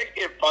don't it make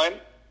it fun?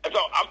 So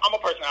I'm a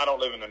person, I don't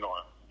live in the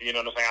norm. You know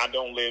what I'm saying? I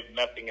don't live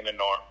nothing in the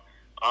norm.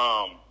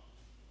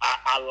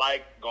 I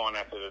like going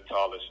after the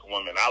tallest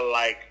woman. I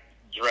like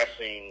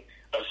dressing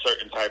a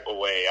certain type of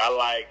way. I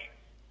like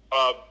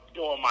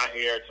doing my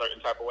hair a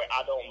certain type of way.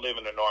 I don't live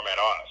in the norm at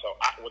all. So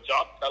what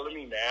y'all telling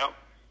me now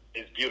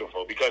is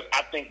beautiful, because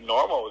I think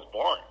normal is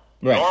boring.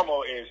 Right.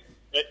 Normal is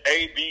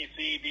A, B,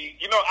 C, D.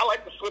 I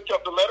like to switch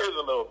up the letters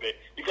a little bit,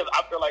 because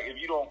I feel like if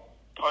you don't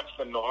punch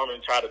the norm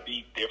and try to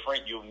be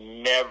different, you'll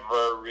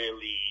never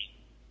really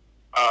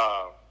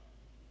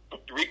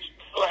reach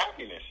full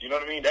happiness. You know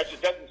what I mean? That's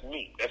just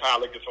me. That's how I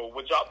look at it. So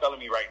what y'all telling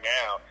me right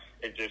now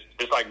is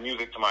it's like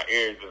music to my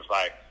ears. It's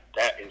like,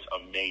 that is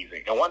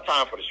amazing. And one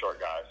time for the short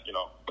guys,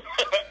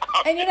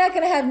 And you're not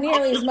going to have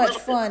nearly as much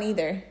fun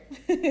either.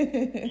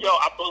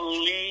 I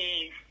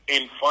believe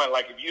in fun.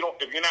 Like, if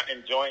you're not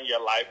enjoying your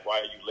life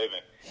while you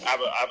living, I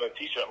have a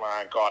T-shirt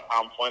line called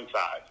 "I'm Fun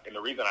Size," and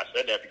the reason I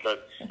said that, because,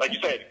 like you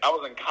said, I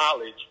was in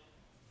college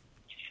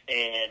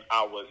and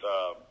I was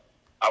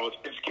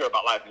insecure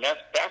about life, and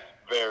that's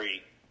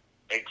very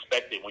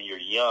expected when you're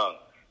young.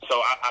 So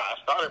I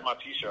started my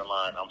T-shirt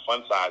line "I'm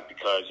Fun Size"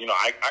 because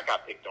I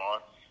got picked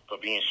on for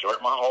being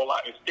short my whole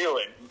life.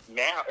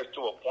 Now it's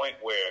to a point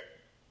where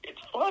it's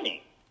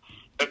funny.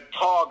 The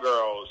tall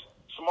girls,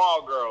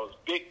 small girls,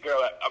 big girl,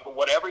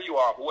 whatever you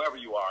are, whoever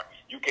you are,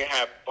 you can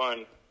have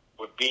fun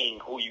with being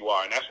who you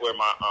are. And that's where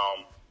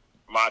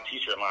my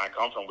T-shirt line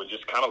comes from, with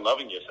just kind of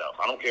loving yourself.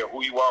 I don't care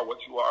who you are, what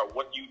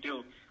you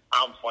do.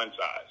 I'm fun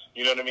size.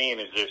 You know what I mean?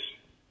 It's just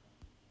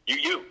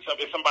you. So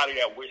it's somebody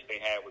that wish they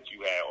had what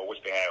you had, or wish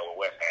they had what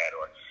Wes had,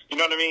 or you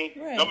know what I mean?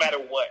 Right. No matter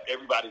what,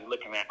 everybody's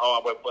looking at.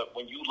 But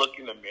when you look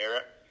in the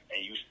mirror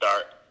and you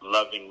start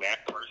loving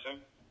that person,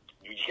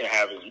 you can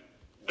have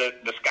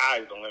the sky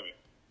is the limit.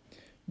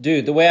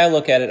 Dude, the way I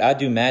look at it, I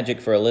do magic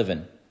for a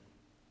living.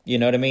 You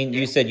know what I mean?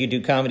 Yeah. You said you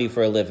do comedy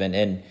for a living,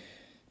 and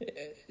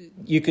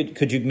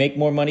could you make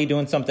more money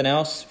doing something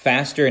else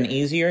faster and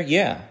easier?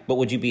 Yeah, but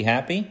would you be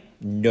happy?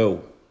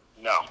 No.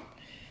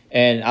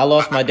 And I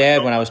lost my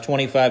dad when I was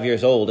 25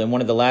 years old, and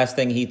one of the last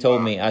things he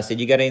told me, I said,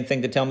 "You got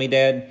anything to tell me,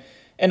 Dad?"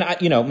 And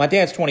my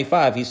dad's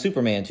 25. He's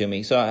Superman to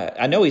me, so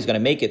I know he's going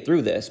to make it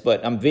through this.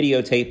 But I'm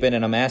videotaping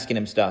and I'm asking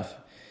him stuff,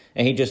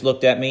 and he just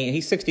looked at me.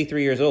 He's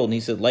 63 years old, and he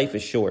said, "Life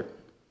is short."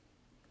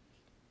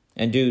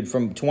 And dude,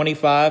 from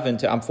 25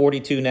 until I'm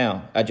 42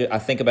 now, I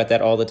think about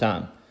that all the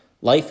time.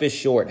 Life is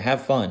short.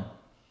 Have fun.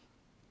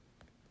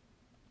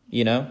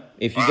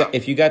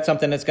 If you got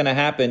something that's going to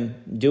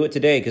happen, do it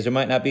today, because there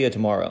might not be a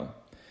tomorrow.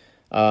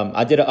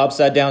 I did an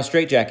upside down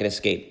straitjacket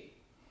escape.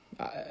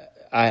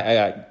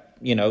 I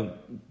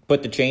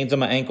put the chains on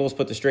my ankles,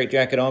 put the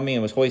straitjacket on me,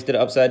 and was hoisted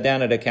upside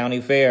down at a county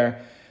fair,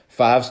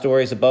 5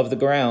 stories above the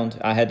ground.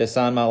 I had to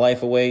sign my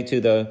life away to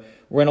the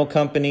rental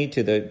company,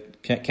 to the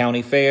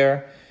county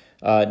fair.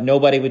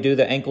 Nobody would do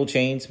the ankle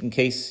chains in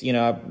case,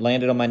 I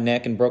landed on my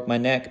neck and broke my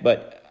neck.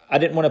 But I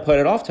didn't want to put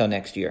it off till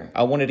next year.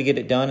 I wanted to get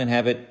it done and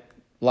have it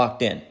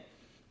locked in.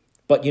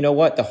 But you know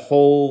what? The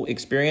whole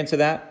experience of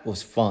that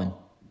was fun.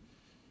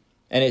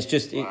 And it's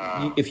just,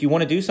 if you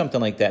want to do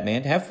something like that,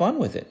 man, have fun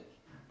with it.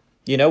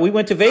 We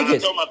went to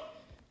Vegas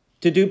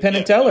to do Penn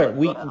and Teller.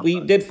 We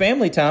did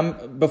family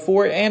time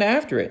before and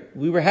after it.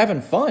 We were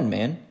having fun,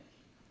 man.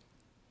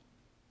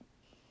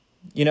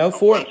 You know,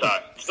 So this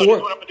is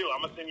what I'm gonna do.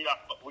 I'm gonna send you.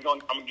 I'm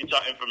gonna get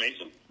y'all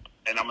information,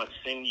 and I'm gonna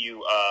send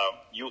you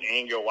you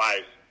and your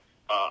wife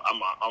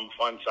I'm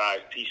fun size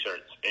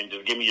T-shirts, and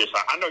just give me your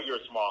size. I know you're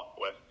small,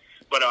 Wes,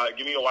 but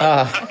give me your wife.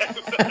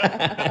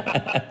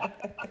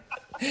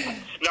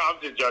 No, I'm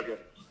just joking.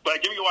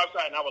 But give me your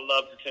website, and I would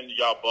love to send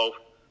y'all both.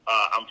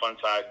 I'm fun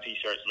size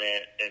T-shirts,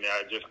 man, and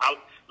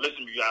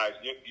listen, you guys.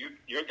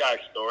 Your guys'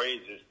 story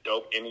is just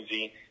dope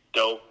energy,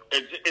 dope.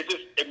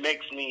 It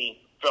makes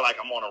me feel like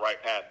I'm on the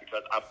right path,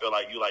 because I feel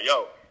like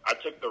yo, I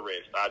took the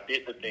risk, I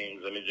did the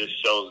things, and it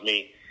just shows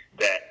me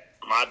that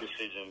my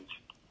decisions.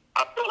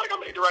 I feel like I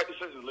made the right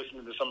decisions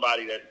listening to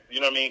somebody that, you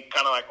know what I mean,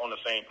 kind of like on the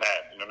same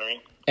path. You know what I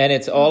mean? And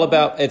it's all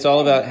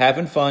about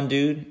having fun,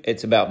 dude.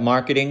 It's about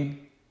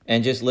marketing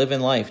and just living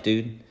life,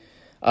 dude.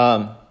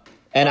 And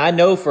I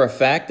know for a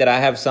fact that I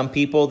have some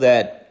people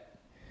that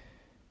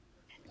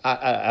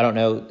I don't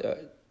know,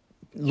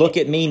 look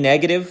at me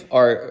negative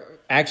or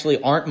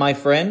actually aren't my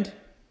friend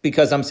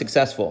because I'm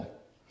successful.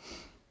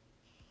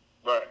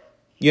 Right.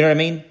 You know what I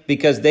mean?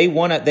 Because they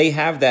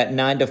have that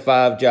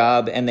 9-to-5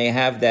 job, and they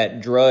have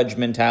that drudge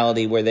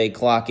mentality where they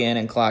clock in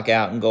and clock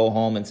out and go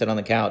home and sit on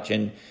the couch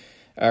and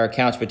are a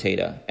couch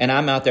potato. And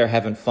I'm out there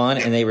having fun,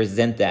 and they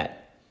resent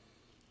that.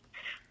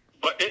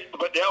 But that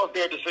was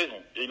their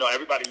decision. You know,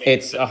 everybody made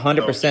it's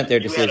 100% their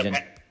decision.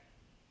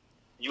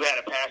 You had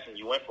a passion.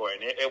 You went for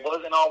it. And it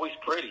wasn't always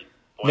pretty.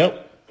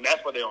 Nope. And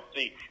that's what they don't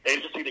see. They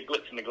just see the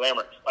glitz and the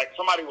glamour. Like,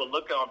 somebody will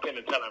look on Penn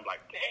and Teller and be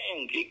like,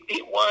 dang,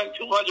 he won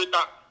 $200.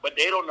 But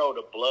they don't know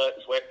the blood,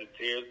 sweat, the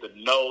tears, the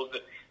nose.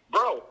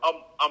 Bro,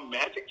 a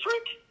magic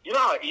trick? You know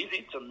how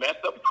easy to mess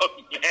up a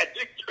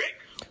magic trick?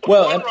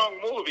 Well, one wrong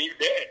move, you're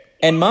dead.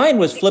 And mine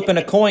was flipping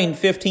a coin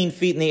 15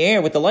 feet in the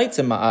air with the lights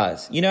in my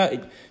eyes. You know,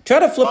 try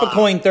to flip a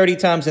coin 30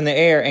 times in the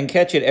air and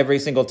catch it every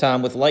single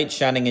time with lights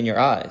shining in your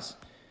eyes.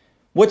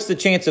 What's the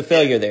chance of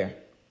failure there?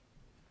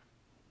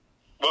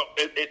 Well,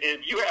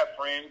 if you have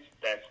friends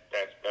that's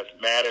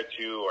mad at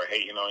you or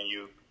hating on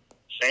you,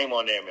 shame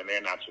on them, and they're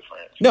not your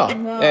friends. No.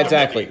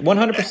 Exactly.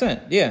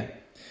 100%. Yeah.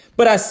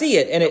 But I see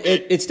it, and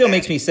it still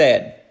makes me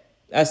sad.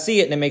 I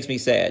see it, and it makes me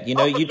sad. You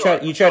know, you try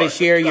to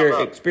share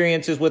your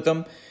experiences with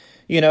them.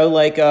 You know,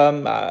 like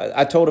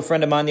I told a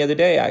friend of mine the other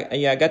day,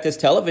 I got this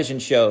television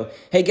show.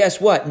 Hey, guess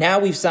what? Now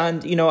we've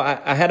signed, you know,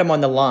 I had them on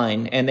the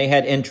line, and they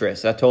had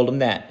interest. I told them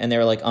that, and they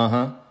were like,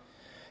 uh-huh.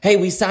 Hey,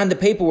 we signed the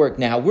paperwork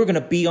now. We're going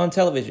to be on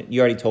television.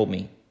 You already told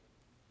me.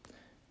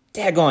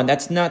 Daggone,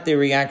 that's not the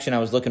reaction I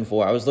was looking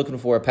for. I was looking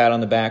for a pat on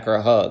the back or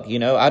a hug. You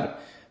know,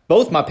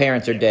 both my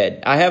parents are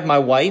dead. I have my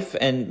wife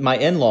and my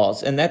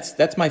in-laws, and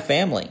that's my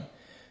family.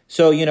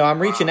 So, you know,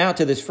 I'm reaching out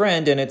to this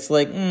friend, and it's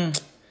like,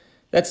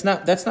 that's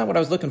not what I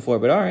was looking for.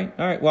 But all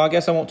right. Well, I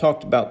guess I won't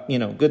talk about, you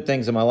know, good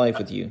things in my life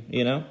with you,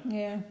 you know?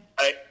 Yeah.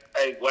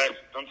 Hey, Wes,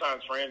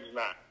 sometimes friends are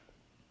not.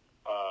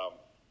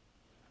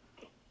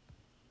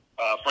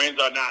 Friends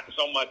are not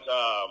so much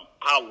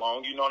how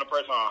long you know the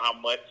person or how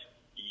much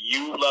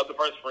you love the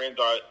person. Friends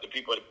are the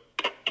people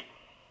that...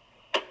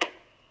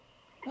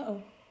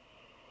 Uh-oh.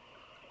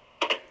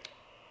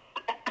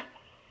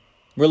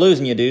 We're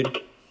losing you,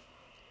 dude.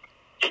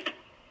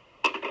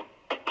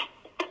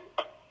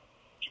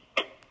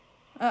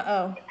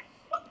 Uh-oh.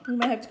 We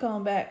might have to call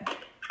him back.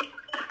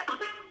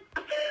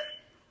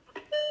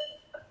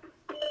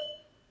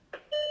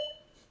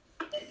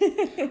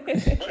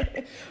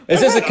 Is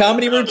this a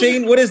comedy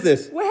routine? What is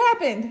this? What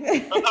happened?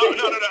 No.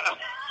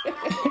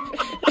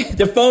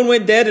 The phone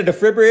went dead, the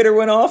defibrillator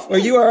went off. Are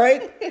you all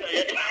right?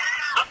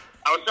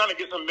 I was trying to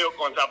get some milk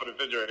on top of the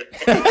refrigerator.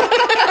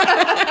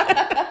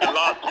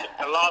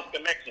 I lost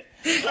connection.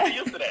 I'm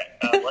used to that.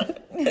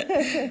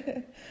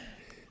 What?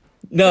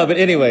 No, but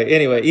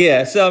anyway,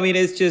 yeah. So, I mean,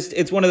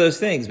 it's one of those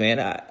things, man.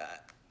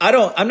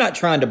 I'm not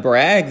trying to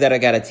brag that I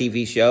got a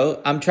TV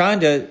show. I'm trying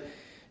to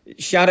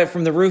shout it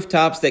from the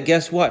rooftops that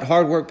guess what?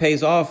 Hard work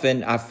pays off,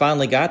 and I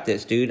finally got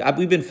this, dude.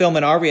 We've been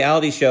filming our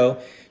reality show.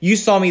 You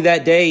saw me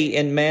that day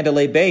in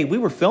Mandalay Bay. We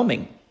were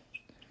filming.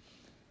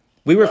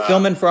 We were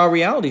filming for our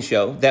reality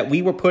show that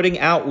we were putting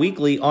out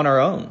weekly on our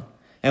own.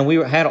 And we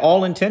had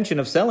all intention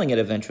of selling it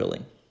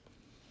eventually.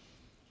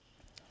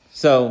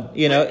 So,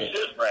 you know. You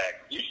should brag.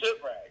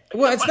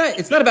 Well,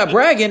 it's not about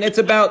bragging. It's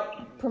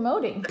about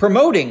promoting.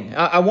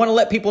 I want to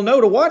let people know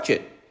to watch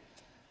it.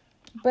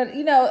 But,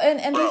 you know,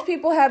 and these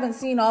people haven't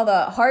seen all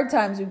the hard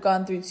times we've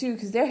gone through, too,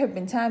 because there have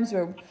been times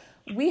where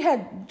we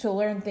had to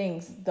learn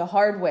things the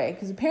hard way,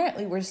 because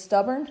apparently we're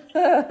stubborn.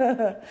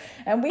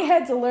 And we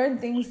had to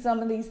learn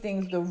some of these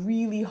things the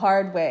really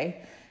hard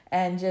way.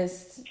 And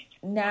just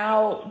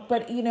now,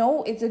 but, you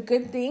know, it's a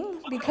good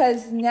thing,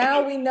 because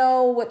now we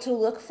know what to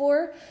look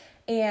for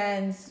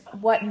and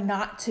what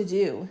not to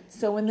do.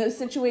 So when those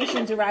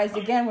situations arise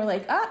again, we're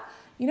like,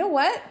 you know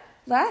what?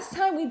 Last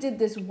time we did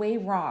this way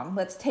wrong.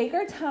 Let's take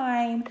our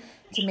time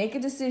to make a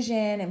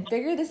decision and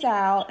figure this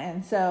out.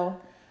 And so,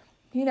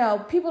 you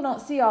know, people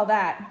don't see all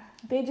that.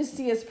 They just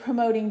see us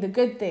promoting the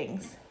good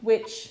things,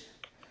 which,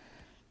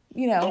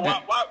 you know. So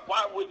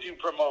why would you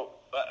promote?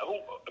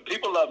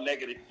 People love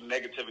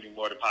negativity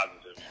more than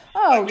positive.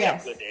 Oh, we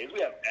yes. have good days.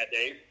 We have bad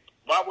days.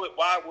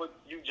 why would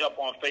you jump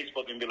on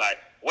Facebook and be like,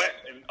 Wes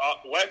and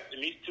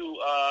these two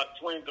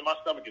twins in my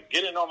stomach is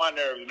getting on my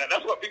nerves? And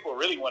that's what people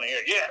really want to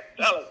hear. Yeah,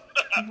 tell us.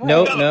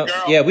 No. Girl.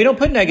 Yeah, we don't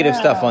put negative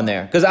stuff on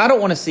there because I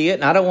don't want to see it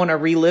and I don't want to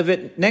relive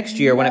it next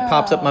year when it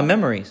pops up my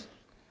memories.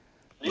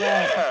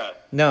 Yeah.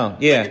 No.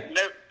 Yeah.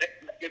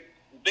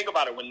 Think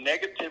about it. When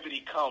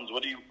negativity comes,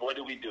 what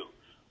do we do?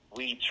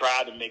 We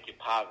try to make it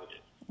positive.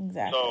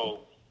 Exactly.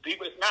 So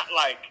people, it's not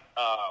like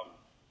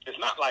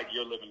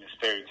you're living this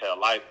fairy tale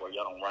life where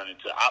you don't run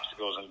into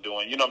obstacles and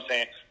doing, you know what I'm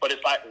saying? But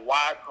it's like,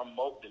 why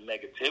promote the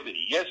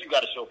negativity? Yes, you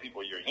got to show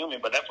people you're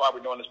human, but that's why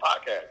we're doing this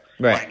podcast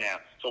right now.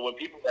 So when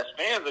people that's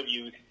fans of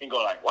you can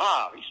go like,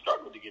 wow, he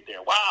struggled to get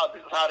there. Wow,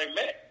 this is how they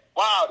met.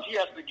 Wow, she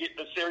has to get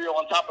the cereal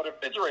on top of the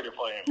refrigerator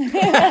for him.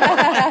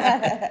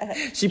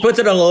 She puts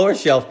it on a lower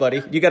shelf,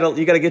 buddy. You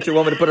gotta get your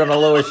woman to put it on a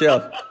lower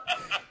shelf.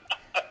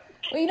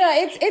 Well, you know,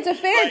 it's a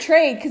fair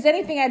trade because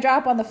anything I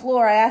drop on the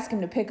floor, I ask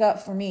him to pick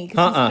up for me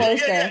because he's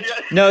closer. Yeah.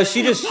 No,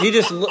 she just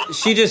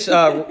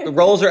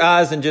rolls her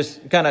eyes and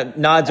just kind of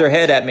nods her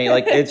head at me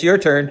like it's your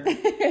turn. You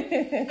feel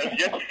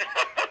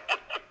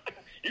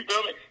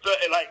me? So,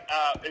 like,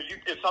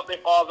 if something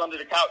falls under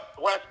the couch,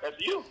 Wes, that's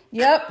you.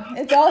 Yep,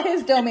 it's all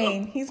his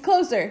domain. He's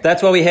closer.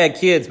 That's why we had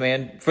kids,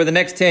 man. For the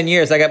next 10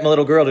 years, I got my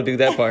little girl to do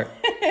that part.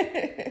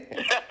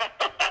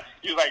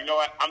 He's like, you know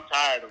what? I'm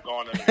tired of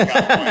going under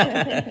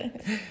the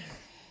couch.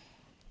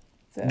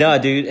 So. No,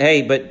 dude.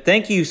 Hey, but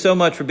thank you so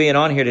much for being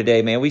on here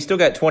today, man. We still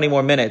got 20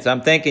 more minutes.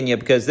 I'm thanking you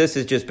because this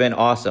has just been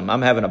awesome.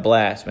 I'm having a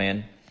blast,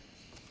 man.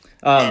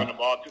 Actually,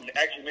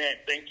 man,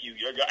 thank you.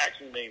 You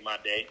actually made my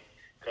day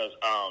because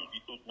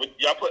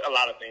y'all put a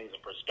lot of things in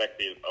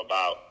perspective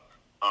about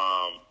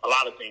a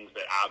lot of things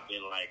that I've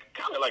been like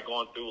kind of like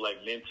going through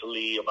like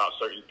mentally about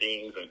certain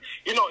things. And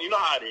you know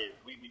how it is.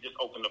 We just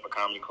opened up a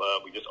comedy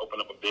club. We just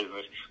opened up a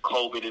business.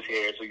 COVID is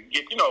here, so you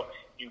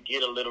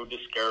get a little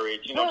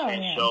discouraged. You know what I'm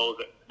saying? Yeah. Shows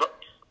that.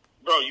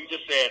 Bro, you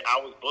just said I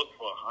was booked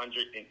for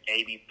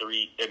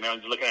 183, and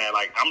I'm looking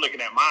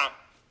at my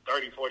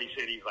 30, 40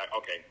 cities, like,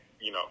 okay,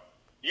 you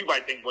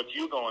might think what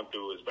you're going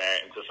through is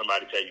bad until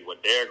somebody tell you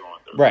what they're going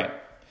through. Right.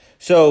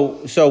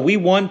 So we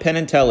won Penn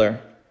and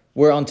Teller.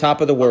 We're on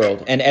top of the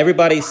world, and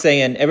everybody's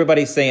saying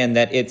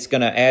that it's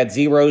going to add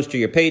zeros to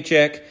your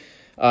paycheck.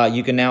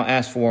 You can now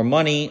ask for more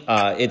money.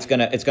 It's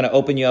gonna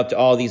open you up to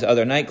all these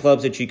other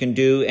nightclubs that you can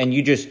do, and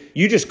you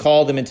just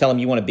call them and tell them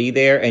you want to be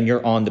there, and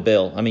you're on the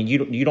bill. I mean,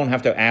 you don't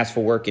have to ask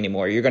for work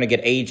anymore. You're gonna get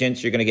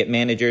agents, you're gonna get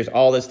managers.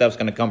 All this stuff's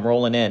gonna come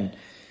rolling in,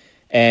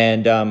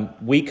 and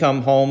we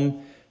come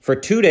home for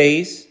 2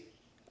 days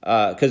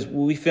because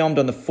we filmed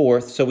on the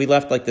 4th, so we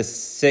left like the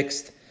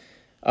 6th.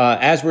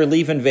 As we're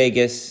leaving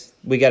Vegas,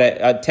 we got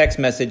a text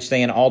message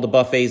saying all the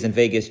buffets in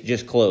Vegas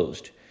just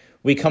closed.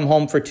 We come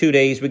home for 2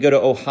 days. We go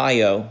to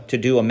Ohio to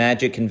do a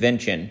magic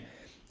convention.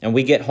 And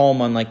we get home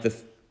on like the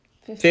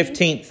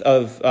 15th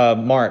of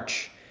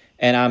March.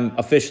 And I'm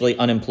officially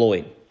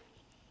unemployed.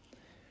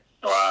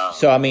 Wow.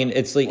 So, I mean,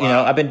 it's like,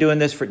 I've been doing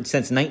this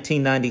since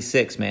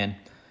 1996, man.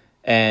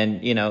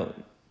 And,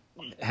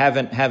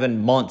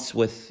 having months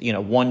with,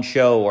 one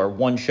show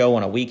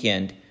on a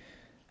weekend,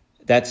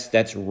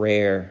 that's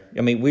rare.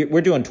 I mean, we're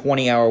doing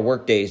 20-hour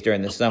work days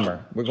during the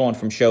summer. We're going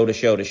from show to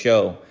show to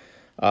show.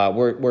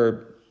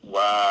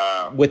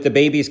 Wow. With the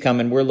babies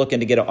coming, we're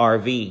looking to get an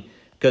RV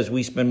because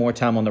we spend more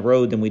time on the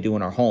road than we do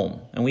in our home.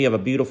 And we have a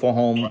beautiful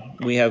home.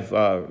 We have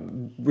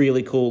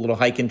really cool little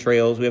hiking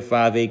trails. We have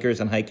 5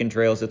 acres and hiking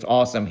trails. It's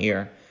awesome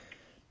here.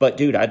 But,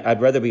 dude, I'd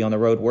rather be on the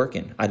road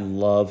working. I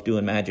love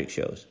doing magic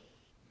shows.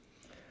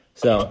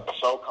 So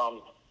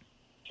comes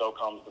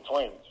the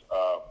twins.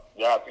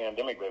 Yeah,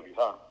 pandemic babies,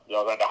 huh?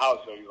 Y'all was at the house,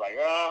 so he's like,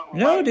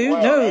 no, dude,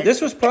 no. Right?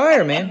 This was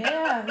prior, man.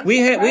 Yeah, we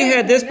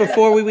had this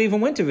before we even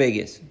went to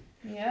Vegas.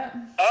 Yeah.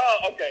 Oh,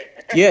 okay.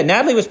 Yeah,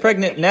 Natalie was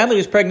pregnant. Natalie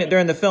was pregnant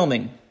during the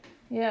filming.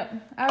 Yep.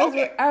 I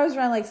was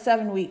around like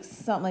 7 weeks,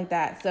 something like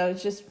that. So it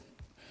just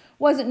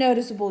wasn't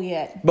noticeable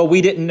yet. But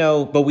we didn't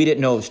know it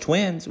was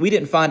twins. We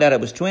didn't find out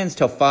it was twins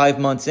till 5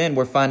 months in.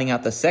 We're finding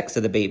out the sex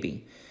of the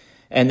baby.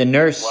 And the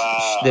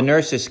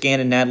nurse is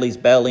scanning Natalie's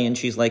belly, and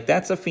she's like,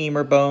 that's a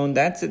femur bone,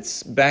 that's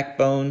its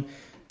backbone,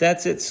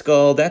 that's its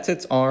skull, that's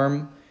its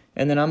arm.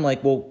 And then I'm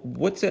like, well,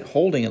 what's it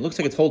holding? It looks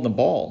like it's holding a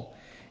ball.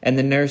 And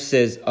the nurse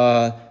says,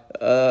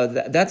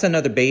 that's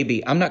another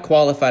baby. I'm not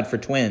qualified for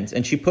twins.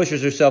 And she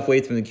pushes herself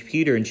away from the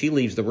computer, and she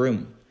leaves the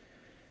room.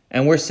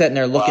 And we're sitting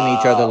there looking at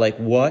each other like,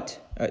 what?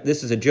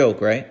 This is a joke,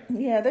 right?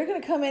 Yeah, they're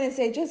going to come in and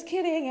say, just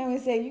kidding. I'm going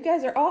to say, you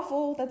guys are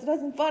awful. That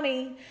wasn't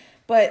funny.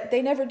 But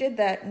they never did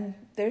that, and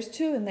there's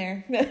 2 in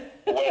there. Wes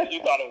thought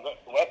it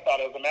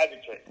was a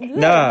magic trick.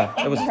 Nah,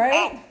 it was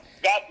right.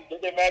 God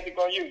did their magic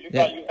on you. You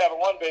thought you was having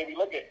one baby.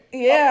 Look at.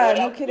 Yeah,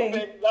 no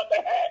kidding.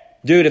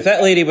 Dude, if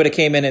that lady would have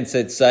came in and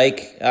said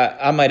psych,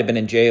 I might have been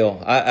in jail.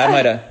 I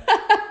might have.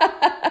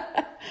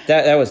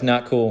 That was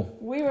not cool.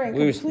 We were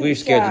we were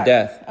scared to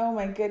death. Oh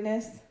my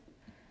goodness,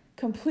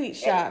 complete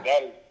shock.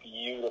 That is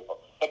beautiful.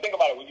 But think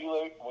about it. When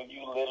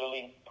you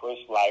literally push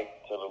life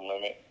to the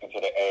limit and to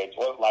the edge,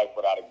 what's life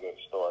without a good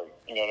story?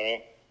 You know what I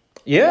mean?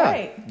 Yeah,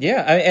 Right.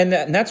 yeah, and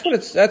that's what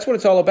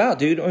it's all about,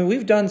 dude. I mean,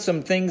 we've done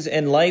some things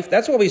in life.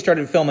 That's why we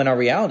started filming our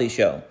reality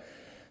show.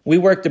 We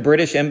worked the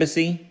British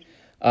Embassy,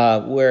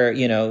 where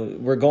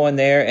we're going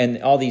there,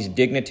 and all these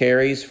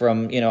dignitaries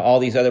from all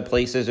these other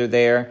places are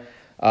there.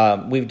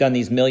 We've done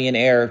these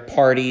millionaire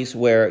parties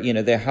where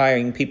they're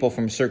hiring people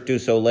from Cirque du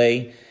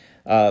Soleil,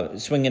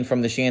 swinging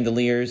from the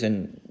chandeliers,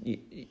 and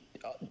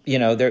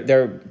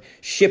they're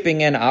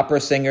shipping in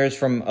opera singers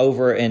from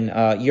over in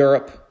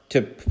Europe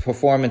to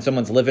perform in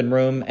someone's living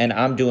room, and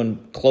I'm doing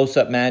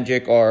close-up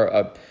magic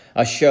or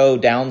a show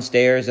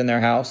downstairs in their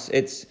house.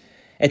 It's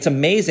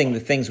amazing the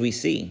things we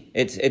see.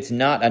 It's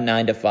not a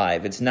 9 to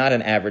 5. It's not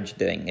an average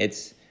thing.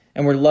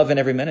 And we're loving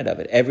every minute of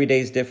it. Every day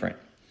is different.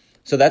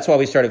 So that's why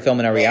we started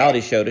filming our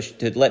reality show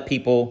to let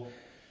people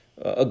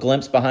a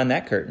glimpse behind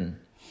that curtain.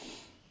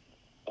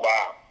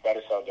 Wow, that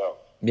is so dope.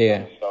 Yeah,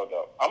 that is so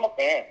dope. I'm a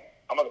fan.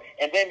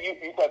 And then you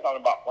said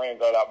something about friends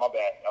earlier. My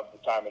bad. I'm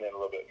just chiming in a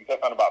little bit. You said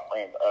something about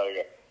friends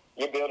earlier.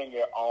 You're building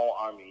your own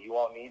army. You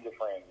won't need your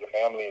friends. Your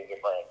family is your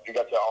friends. You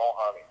got your own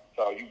army,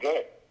 so you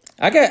good.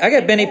 I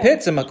got Benny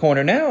Pitts in my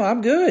corner now.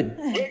 I'm good.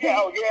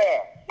 I'll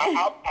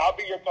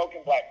be your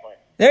token black friend.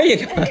 There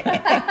you go.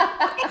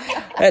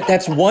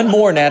 That's one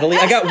more, Natalie.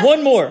 I got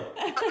one more.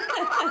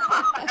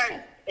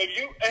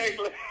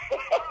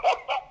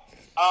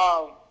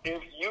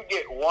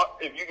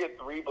 If you get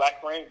 3 black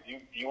friends,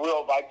 you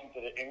will invite you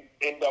to the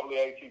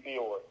NAACP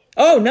Awards.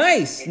 Oh,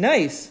 nice.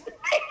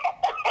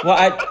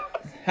 Well,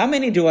 how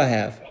many do I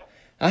have?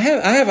 I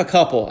have a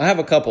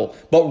couple.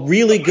 But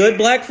really good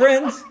black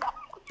friends,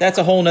 that's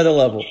a whole nother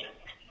level.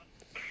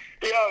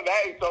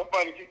 That is so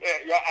funny.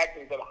 Y'all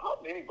actually said, how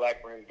many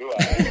black friends do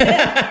I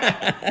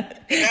have?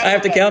 I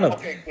have to count them.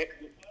 Okay,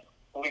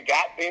 we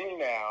got Benny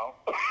now.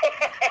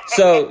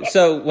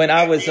 So when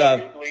I was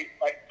like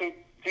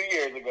 2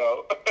 years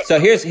ago. So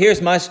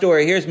here's my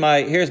story. Here's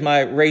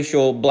my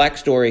racial black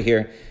story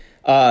here.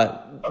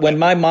 When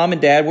my mom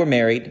and dad were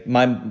married,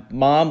 my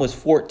mom was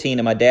 14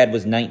 and my dad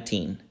was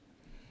 19.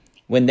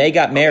 When they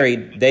got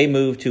married, they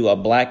moved to a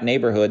black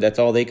neighborhood. That's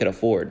all they could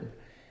afford.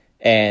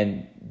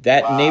 And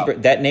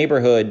that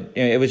neighborhood,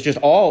 it was just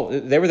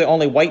they were the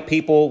only white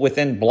people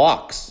within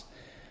blocks.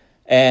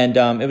 And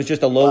it was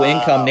just a low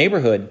income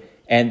neighborhood.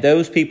 And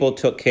those people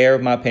took care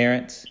of my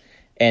parents.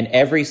 And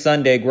every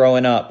Sunday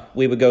growing up,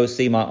 we would go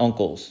see my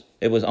uncles.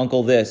 It was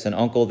uncle this and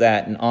uncle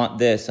that and aunt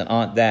this and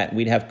aunt that.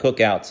 We'd have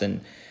cookouts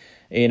and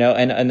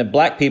the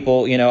black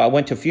people, I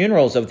went to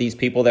funerals of these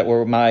people that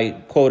were my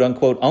quote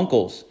unquote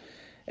uncles.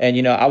 And,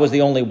 I was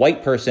the only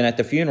white person at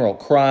the funeral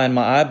crying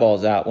my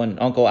eyeballs out when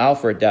Uncle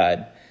Alfred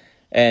died.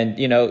 And,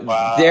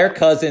 their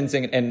cousins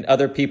and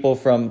other people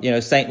from,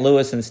 St.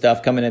 Louis and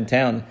stuff coming in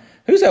town.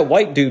 Who's that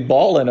white dude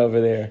bawling over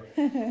there?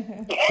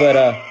 But,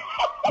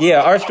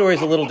 our story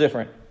is a little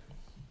different.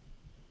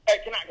 Hey,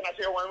 can I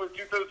share one with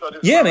you too?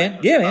 Yeah, man.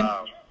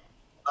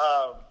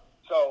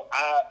 So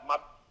my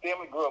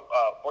family grew up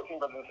 14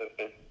 brothers and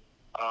sisters.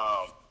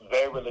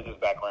 Very religious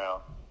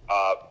background.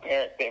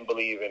 Parents didn't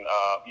believe in,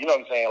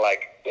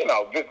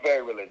 just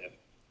very religious.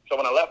 So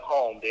when I left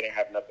home, they didn't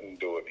have nothing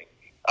to do with me.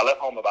 I left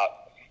home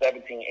about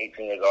 17,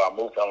 18 years old. I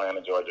moved to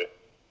Atlanta, Georgia.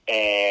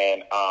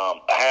 And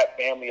I had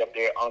family up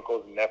there,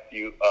 uncles and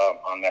nephews,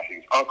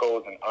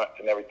 uncles and aunts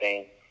and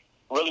everything.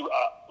 Really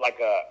like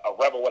a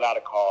rebel without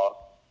a cause.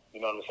 You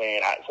know what I'm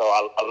saying? So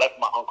I left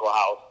my uncle's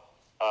house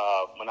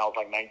when I was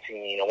like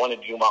 19. I wanted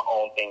to do my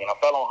own thing, and I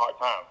fell on hard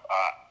times.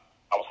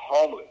 I was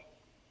homeless.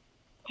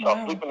 So I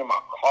was sleeping in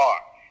my car.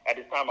 At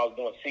this time, I was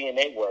doing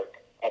CNA work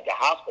at the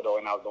hospital,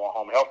 and I was doing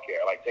home health care,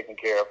 like taking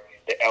care of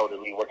the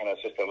elderly, working in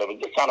assisted living,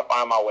 just trying to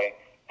find my way.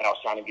 And I was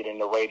trying to get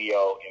into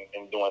radio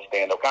and doing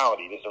stand-up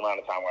comedy. This is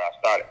around the time where I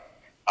started.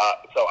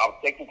 So I was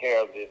taking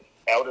care of this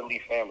elderly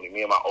family,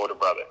 me and my older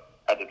brother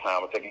at the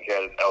time. I was taking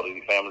care of this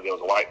elderly family. It was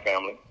a white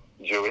family,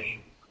 Jewish.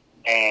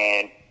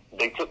 And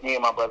they took me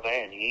and my brother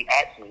in. He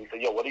asked me, he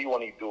said, what do you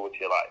want to do with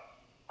your life?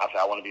 I said,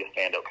 I want to be a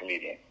stand-up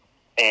comedian.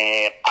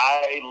 And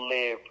I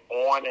lived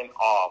on and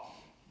off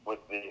with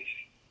this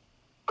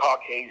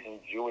Caucasian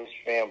Jewish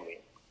family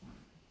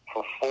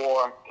for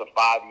 4 to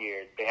 5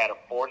 years. They had a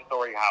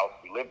 4-story house.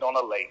 We lived on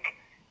a lake.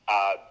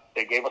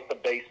 They gave us the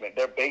basement.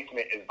 Their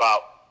basement is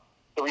about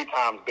 3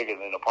 times bigger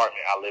than the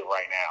apartment I live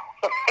right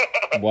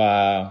now.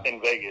 Wow.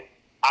 In Vegas.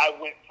 I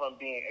went from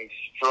being a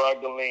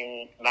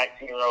struggling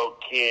 19-year-old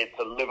kid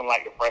to living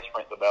like the Fresh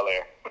Prince of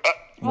Bel-Air.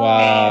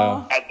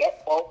 Wow. At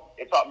that point,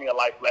 it taught me a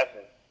life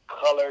lesson.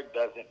 Color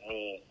doesn't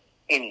mean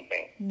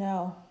anything.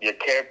 No. Your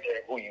character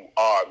and who you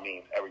are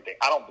means everything.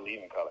 I don't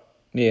believe in color.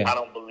 Yeah. I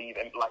don't believe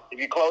in, like, if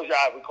you close your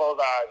eyes, we close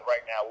our eyes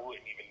right now, we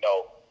wouldn't even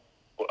know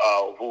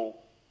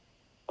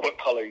what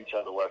color each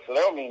other was. So they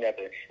don't mean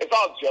nothing. It's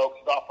all jokes.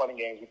 It's all fun and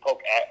games. We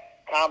poke at.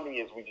 Comedy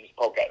is we just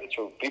poke at the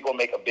truth. People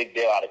make a big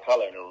deal out of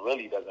color, and it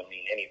really doesn't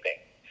mean anything.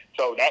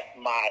 So that's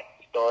my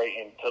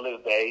story, and to this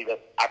day,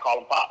 I call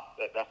him Pop.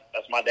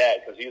 That's my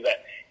dad, because he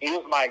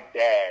was my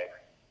dad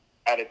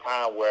at a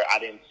time where I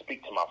didn't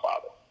speak to my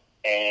father.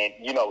 And,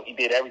 he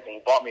did everything.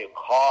 He bought me a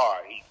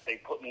car. They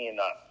put me in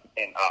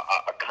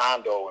a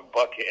condo in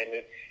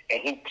Buckhead,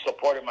 and he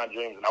supported my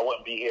dreams, and I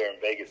wouldn't be here in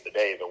Vegas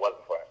today if it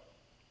wasn't for him.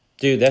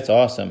 Dude, that's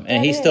awesome.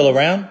 And he's still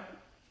around?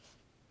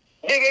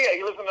 Yeah.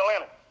 He lives in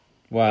Atlanta.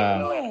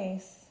 Wow.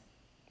 Nice.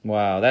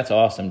 Wow, that's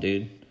awesome,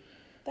 dude.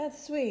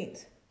 That's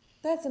sweet.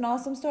 That's an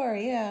awesome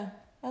story. Yeah,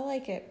 I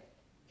like it.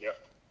 Yep.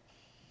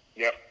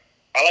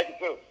 I like it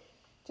too.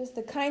 Just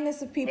the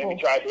kindness of people. It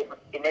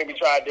made me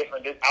try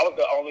different. I was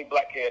the only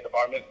black kid at the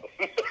bar mitzvah.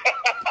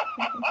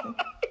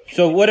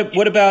 So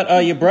what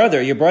about your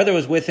brother? Your brother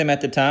was with him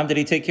at the time. Did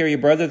he take care of your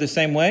brother the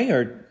same way,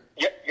 or?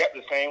 Yep,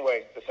 the same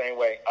way.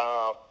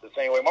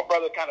 My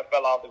brother kind of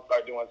fell off and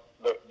started doing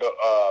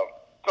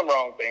some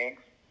wrong things.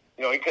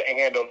 You know, he couldn't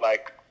handle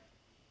like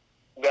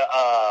the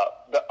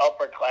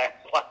upper class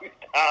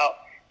lifestyle,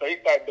 so he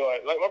started doing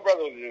like my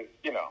brother was just,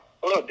 you know,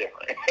 a little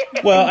different.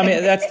 Well, I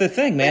mean, that's the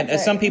thing, man.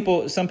 As some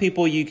people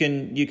you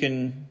can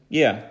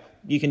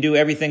do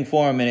everything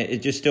for them, and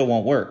it just still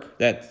won't work.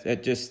 That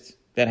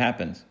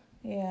happens.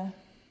 Yeah.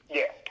 So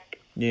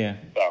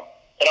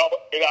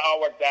it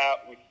all worked out.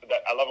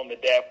 I love him to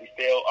death. We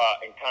still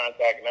in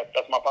contact, and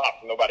that's my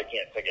pops. Nobody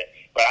can't take it.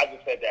 But I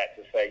just said that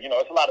to say, you know,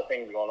 it's a lot of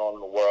things going on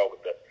in the world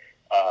with the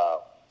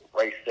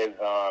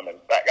racism, and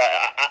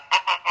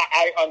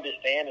I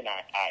understand and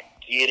I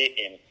get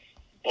it,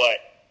 but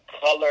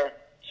color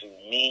to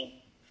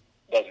me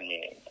doesn't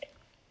mean anything.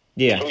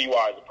 Yeah. It's who you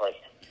are as a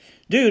person,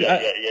 dude.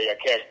 Your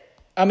character.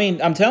 I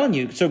mean, I'm telling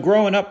you. So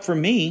growing up for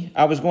me,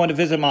 I was going to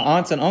visit my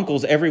aunts and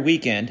uncles every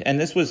weekend,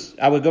 and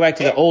I would go back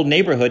to the old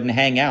neighborhood and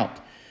hang out.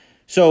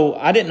 So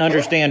I didn't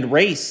understand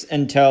race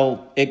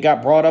until it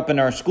got brought up in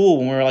our school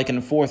when we were like in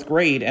the 4th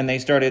grade, and they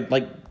started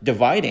like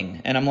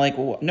dividing. And I'm like,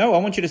 well, no, I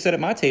want you to sit at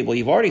my table.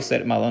 You've already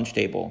sat at my lunch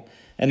table.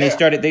 And they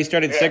started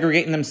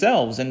segregating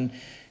themselves. And,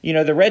 you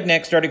know, the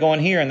rednecks started going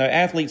here and the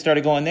athletes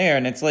started going there.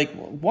 And it's like,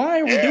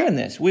 why are we doing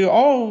this? We're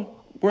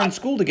in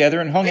school together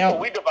and hung out.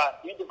 We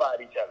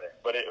divide each other,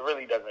 but it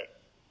really doesn't.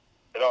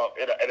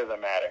 It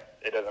doesn't matter.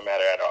 It doesn't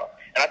matter at all.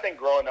 And I think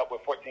growing up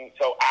with 14,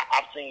 so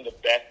I've seen the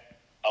best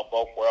of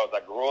both worlds. I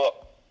grew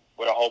up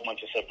with a whole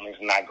bunch of siblings,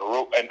 and I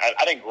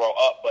didn't grow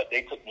up, but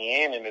they took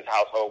me in this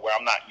household where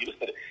I'm not used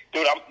to it.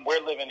 Dude, I'm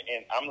living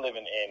in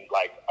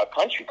like a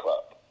country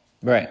club.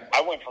 Right. I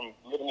went from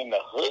living in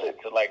the hood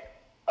to like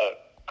a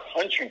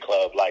country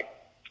club. Like,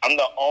 I'm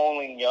the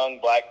only young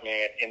black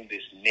man in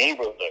this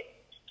neighborhood.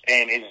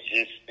 And it's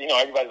just, you know,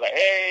 everybody's like,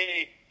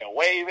 hey, and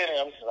waving. And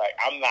I'm just like,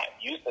 I'm not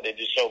used to it. It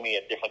just showed me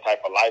a different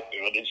type of life.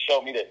 It just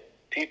showed me that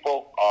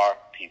people are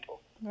people.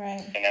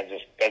 Right. And that's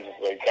just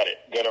where you cut it.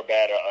 Good or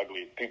bad or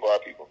ugly. People are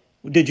people.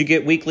 Did you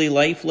get weekly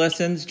life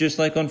lessons just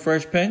like on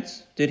Fresh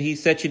Prince? Did he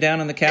set you down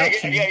on the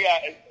couch?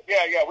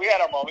 Yeah. We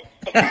had our moments.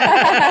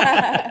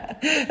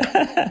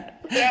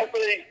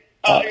 Definitely.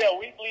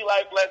 Weekly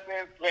life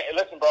lessons. Man,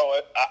 listen,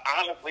 bro,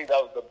 honestly, that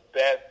was the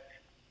best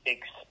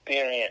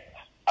experience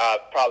I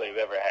probably have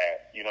ever had.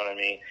 You know what I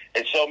mean?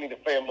 It showed me the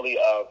family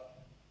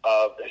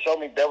it showed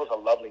me there was a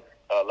loving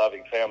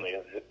family.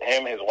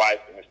 Him, his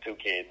wife, and his 2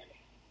 kids.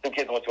 2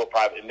 kids went to a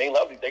private, and they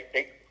loved it.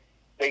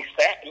 They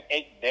sat and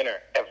ate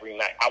dinner every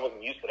night. I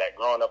wasn't used to that.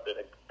 Growing up in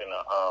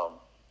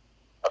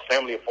a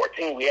family of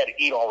 14, we had to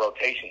eat on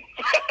rotation.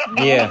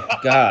 Yeah,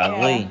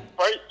 golly.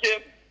 First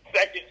shift,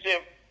 second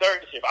shift,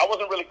 third shift. I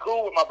wasn't really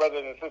cool with my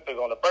brothers and sisters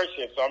on the first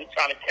shift, so I'm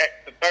trying to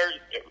catch the third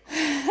shift.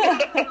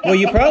 Well,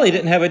 you probably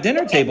didn't have a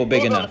dinner table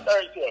big enough. On the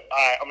third shift. All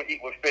right, I'm going to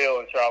eat with Phil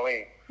and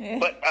Charlene. Yeah.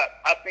 But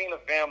I've seen the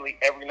family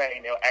every night,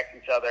 and they'll ask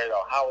each other,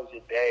 how was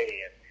your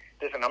day? And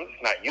this, and I'm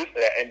just not used to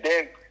that. And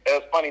then it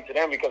was funny to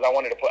them because I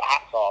wanted to put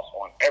hot sauce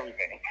on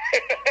everything.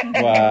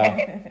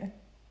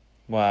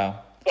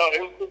 Wow. So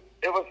I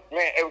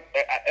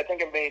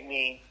think it made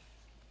me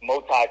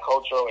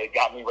multicultural. It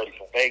got me ready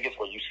for Vegas,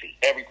 where you see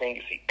everything,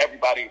 you see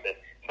everybody.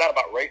 It's not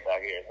about race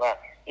out here. It's not,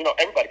 you know,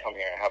 everybody come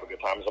here and have a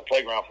good time. It's a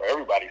playground for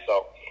everybody.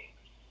 So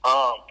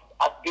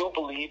I do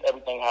believe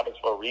everything happens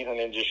for a reason,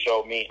 and just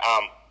showed me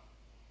I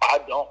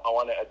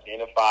want to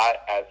identify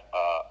as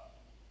a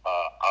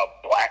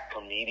black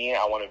comedian.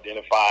 I want to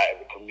identify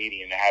as a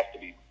comedian that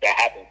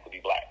happens to be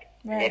black.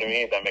 Right. You know what I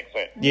mean? If that makes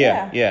sense.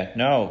 Yeah.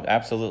 No,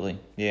 absolutely.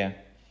 Yeah.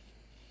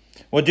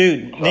 Well,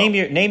 dude,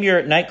 name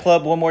your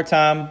nightclub one more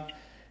time.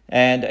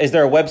 And is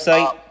there a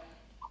website?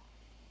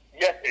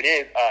 Yes, it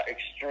is.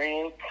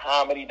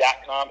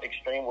 ExtremeComedy.com.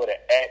 Extreme with an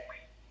X.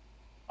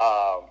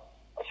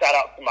 Shout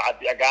out to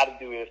I got to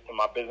do this to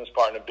my business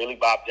partner, Billy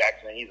Bob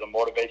Jackson. He's a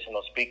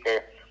motivational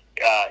speaker.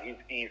 He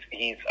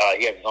has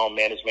his own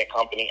management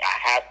company. I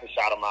have to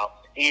shout him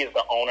out. He is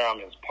the owner. I'm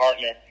his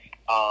partner.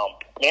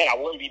 Man, I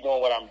wouldn't be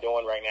doing what I'm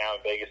doing right now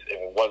in Vegas if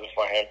it wasn't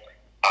for him.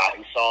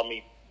 He saw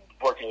me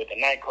working with the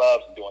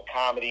nightclubs and doing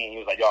comedy, and he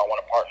was like, yo, I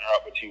want to partner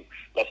up with you.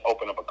 Let's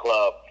open up a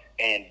club.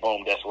 And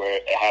boom, that's where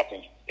it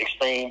happened.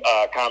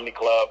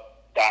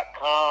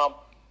 ExtremeComedyClub.com.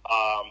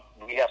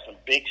 We have some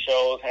big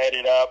shows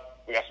headed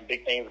up. We got some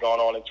big things going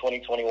on in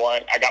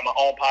 2021. I got my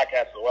own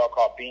podcast as well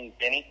called Being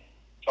Benny.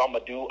 So I'm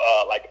going to do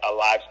like a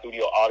live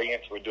studio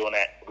audience. We're doing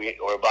that.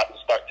 We're about to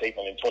start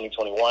taping in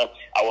 2021.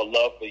 I would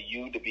love for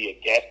you to be a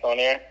guest on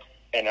there.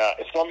 And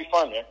it's going to be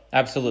fun, man.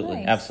 Absolutely.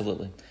 Nice.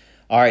 Absolutely.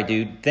 All right,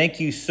 dude. Thank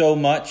you so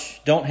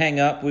much. Don't hang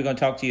up. We're going to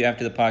talk to you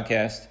after the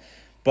podcast.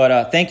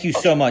 But thank you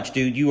so much,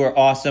 dude. You are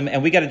awesome.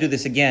 And we got to do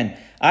this again.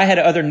 I had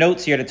other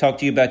notes here to talk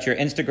to you about your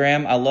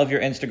Instagram. I love your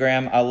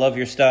Instagram. I love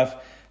your stuff.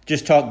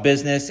 Just talk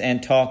business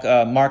and talk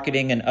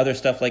marketing and other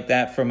stuff like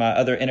that for my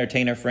other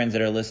entertainer friends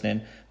that are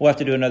listening. We'll have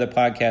to do another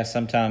podcast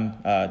sometime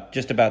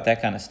just about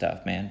that kind of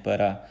stuff, man.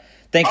 But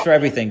thanks for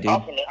everything, dude.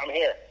 Awesome, man. I'm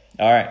here.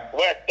 All right.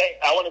 Well,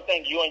 I want to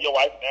thank you and your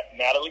wife,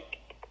 Natalie.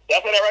 Did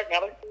I say that right,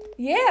 Natalie?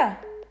 Yeah.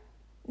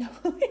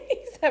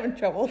 He's having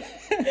trouble.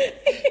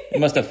 He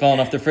must have fallen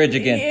off the fridge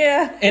again.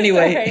 Yeah.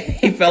 Anyway, Right.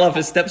 he fell off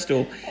his step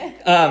stool.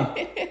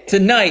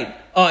 Tonight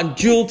on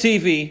Jewel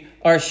TV,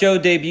 our show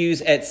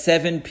debuts at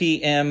 7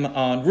 p.m.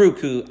 on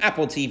Roku,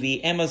 Apple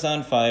TV,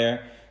 Amazon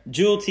Fire,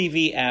 Jewel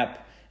TV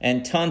app,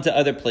 and tons of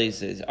other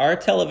places. Our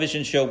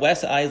television show,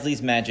 Wes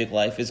Isley's Magic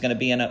Life, is going to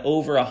be in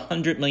over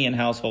 100 million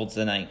households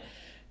tonight.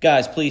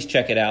 Guys, please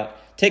check it out.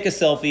 Take a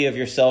selfie of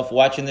yourself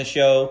watching the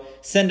show.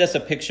 Send us a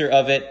picture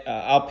of it.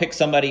 I'll pick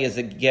somebody as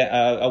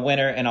a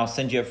winner, and I'll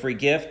send you a free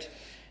gift.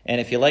 And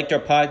if you liked our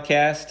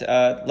podcast,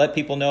 let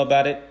people know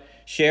about it.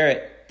 Share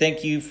it.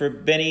 Thank you for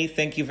Benny.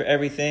 Thank you for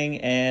everything.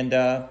 And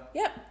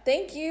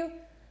Thank you.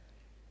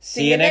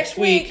 see you next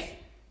week.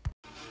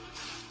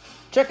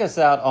 Check us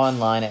out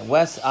online at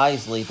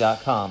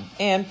wesisley.com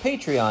and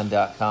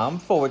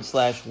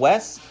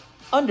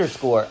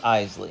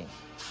patreon.com/Wes_Isley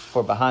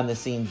for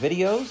behind-the-scenes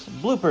videos,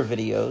 blooper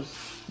videos,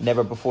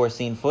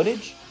 never-before-seen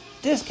footage,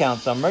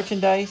 discounts on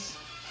merchandise,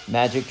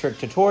 magic trick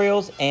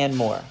tutorials, and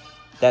more.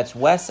 That's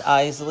Wes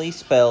Isley,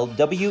 spelled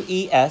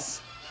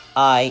WESISELI.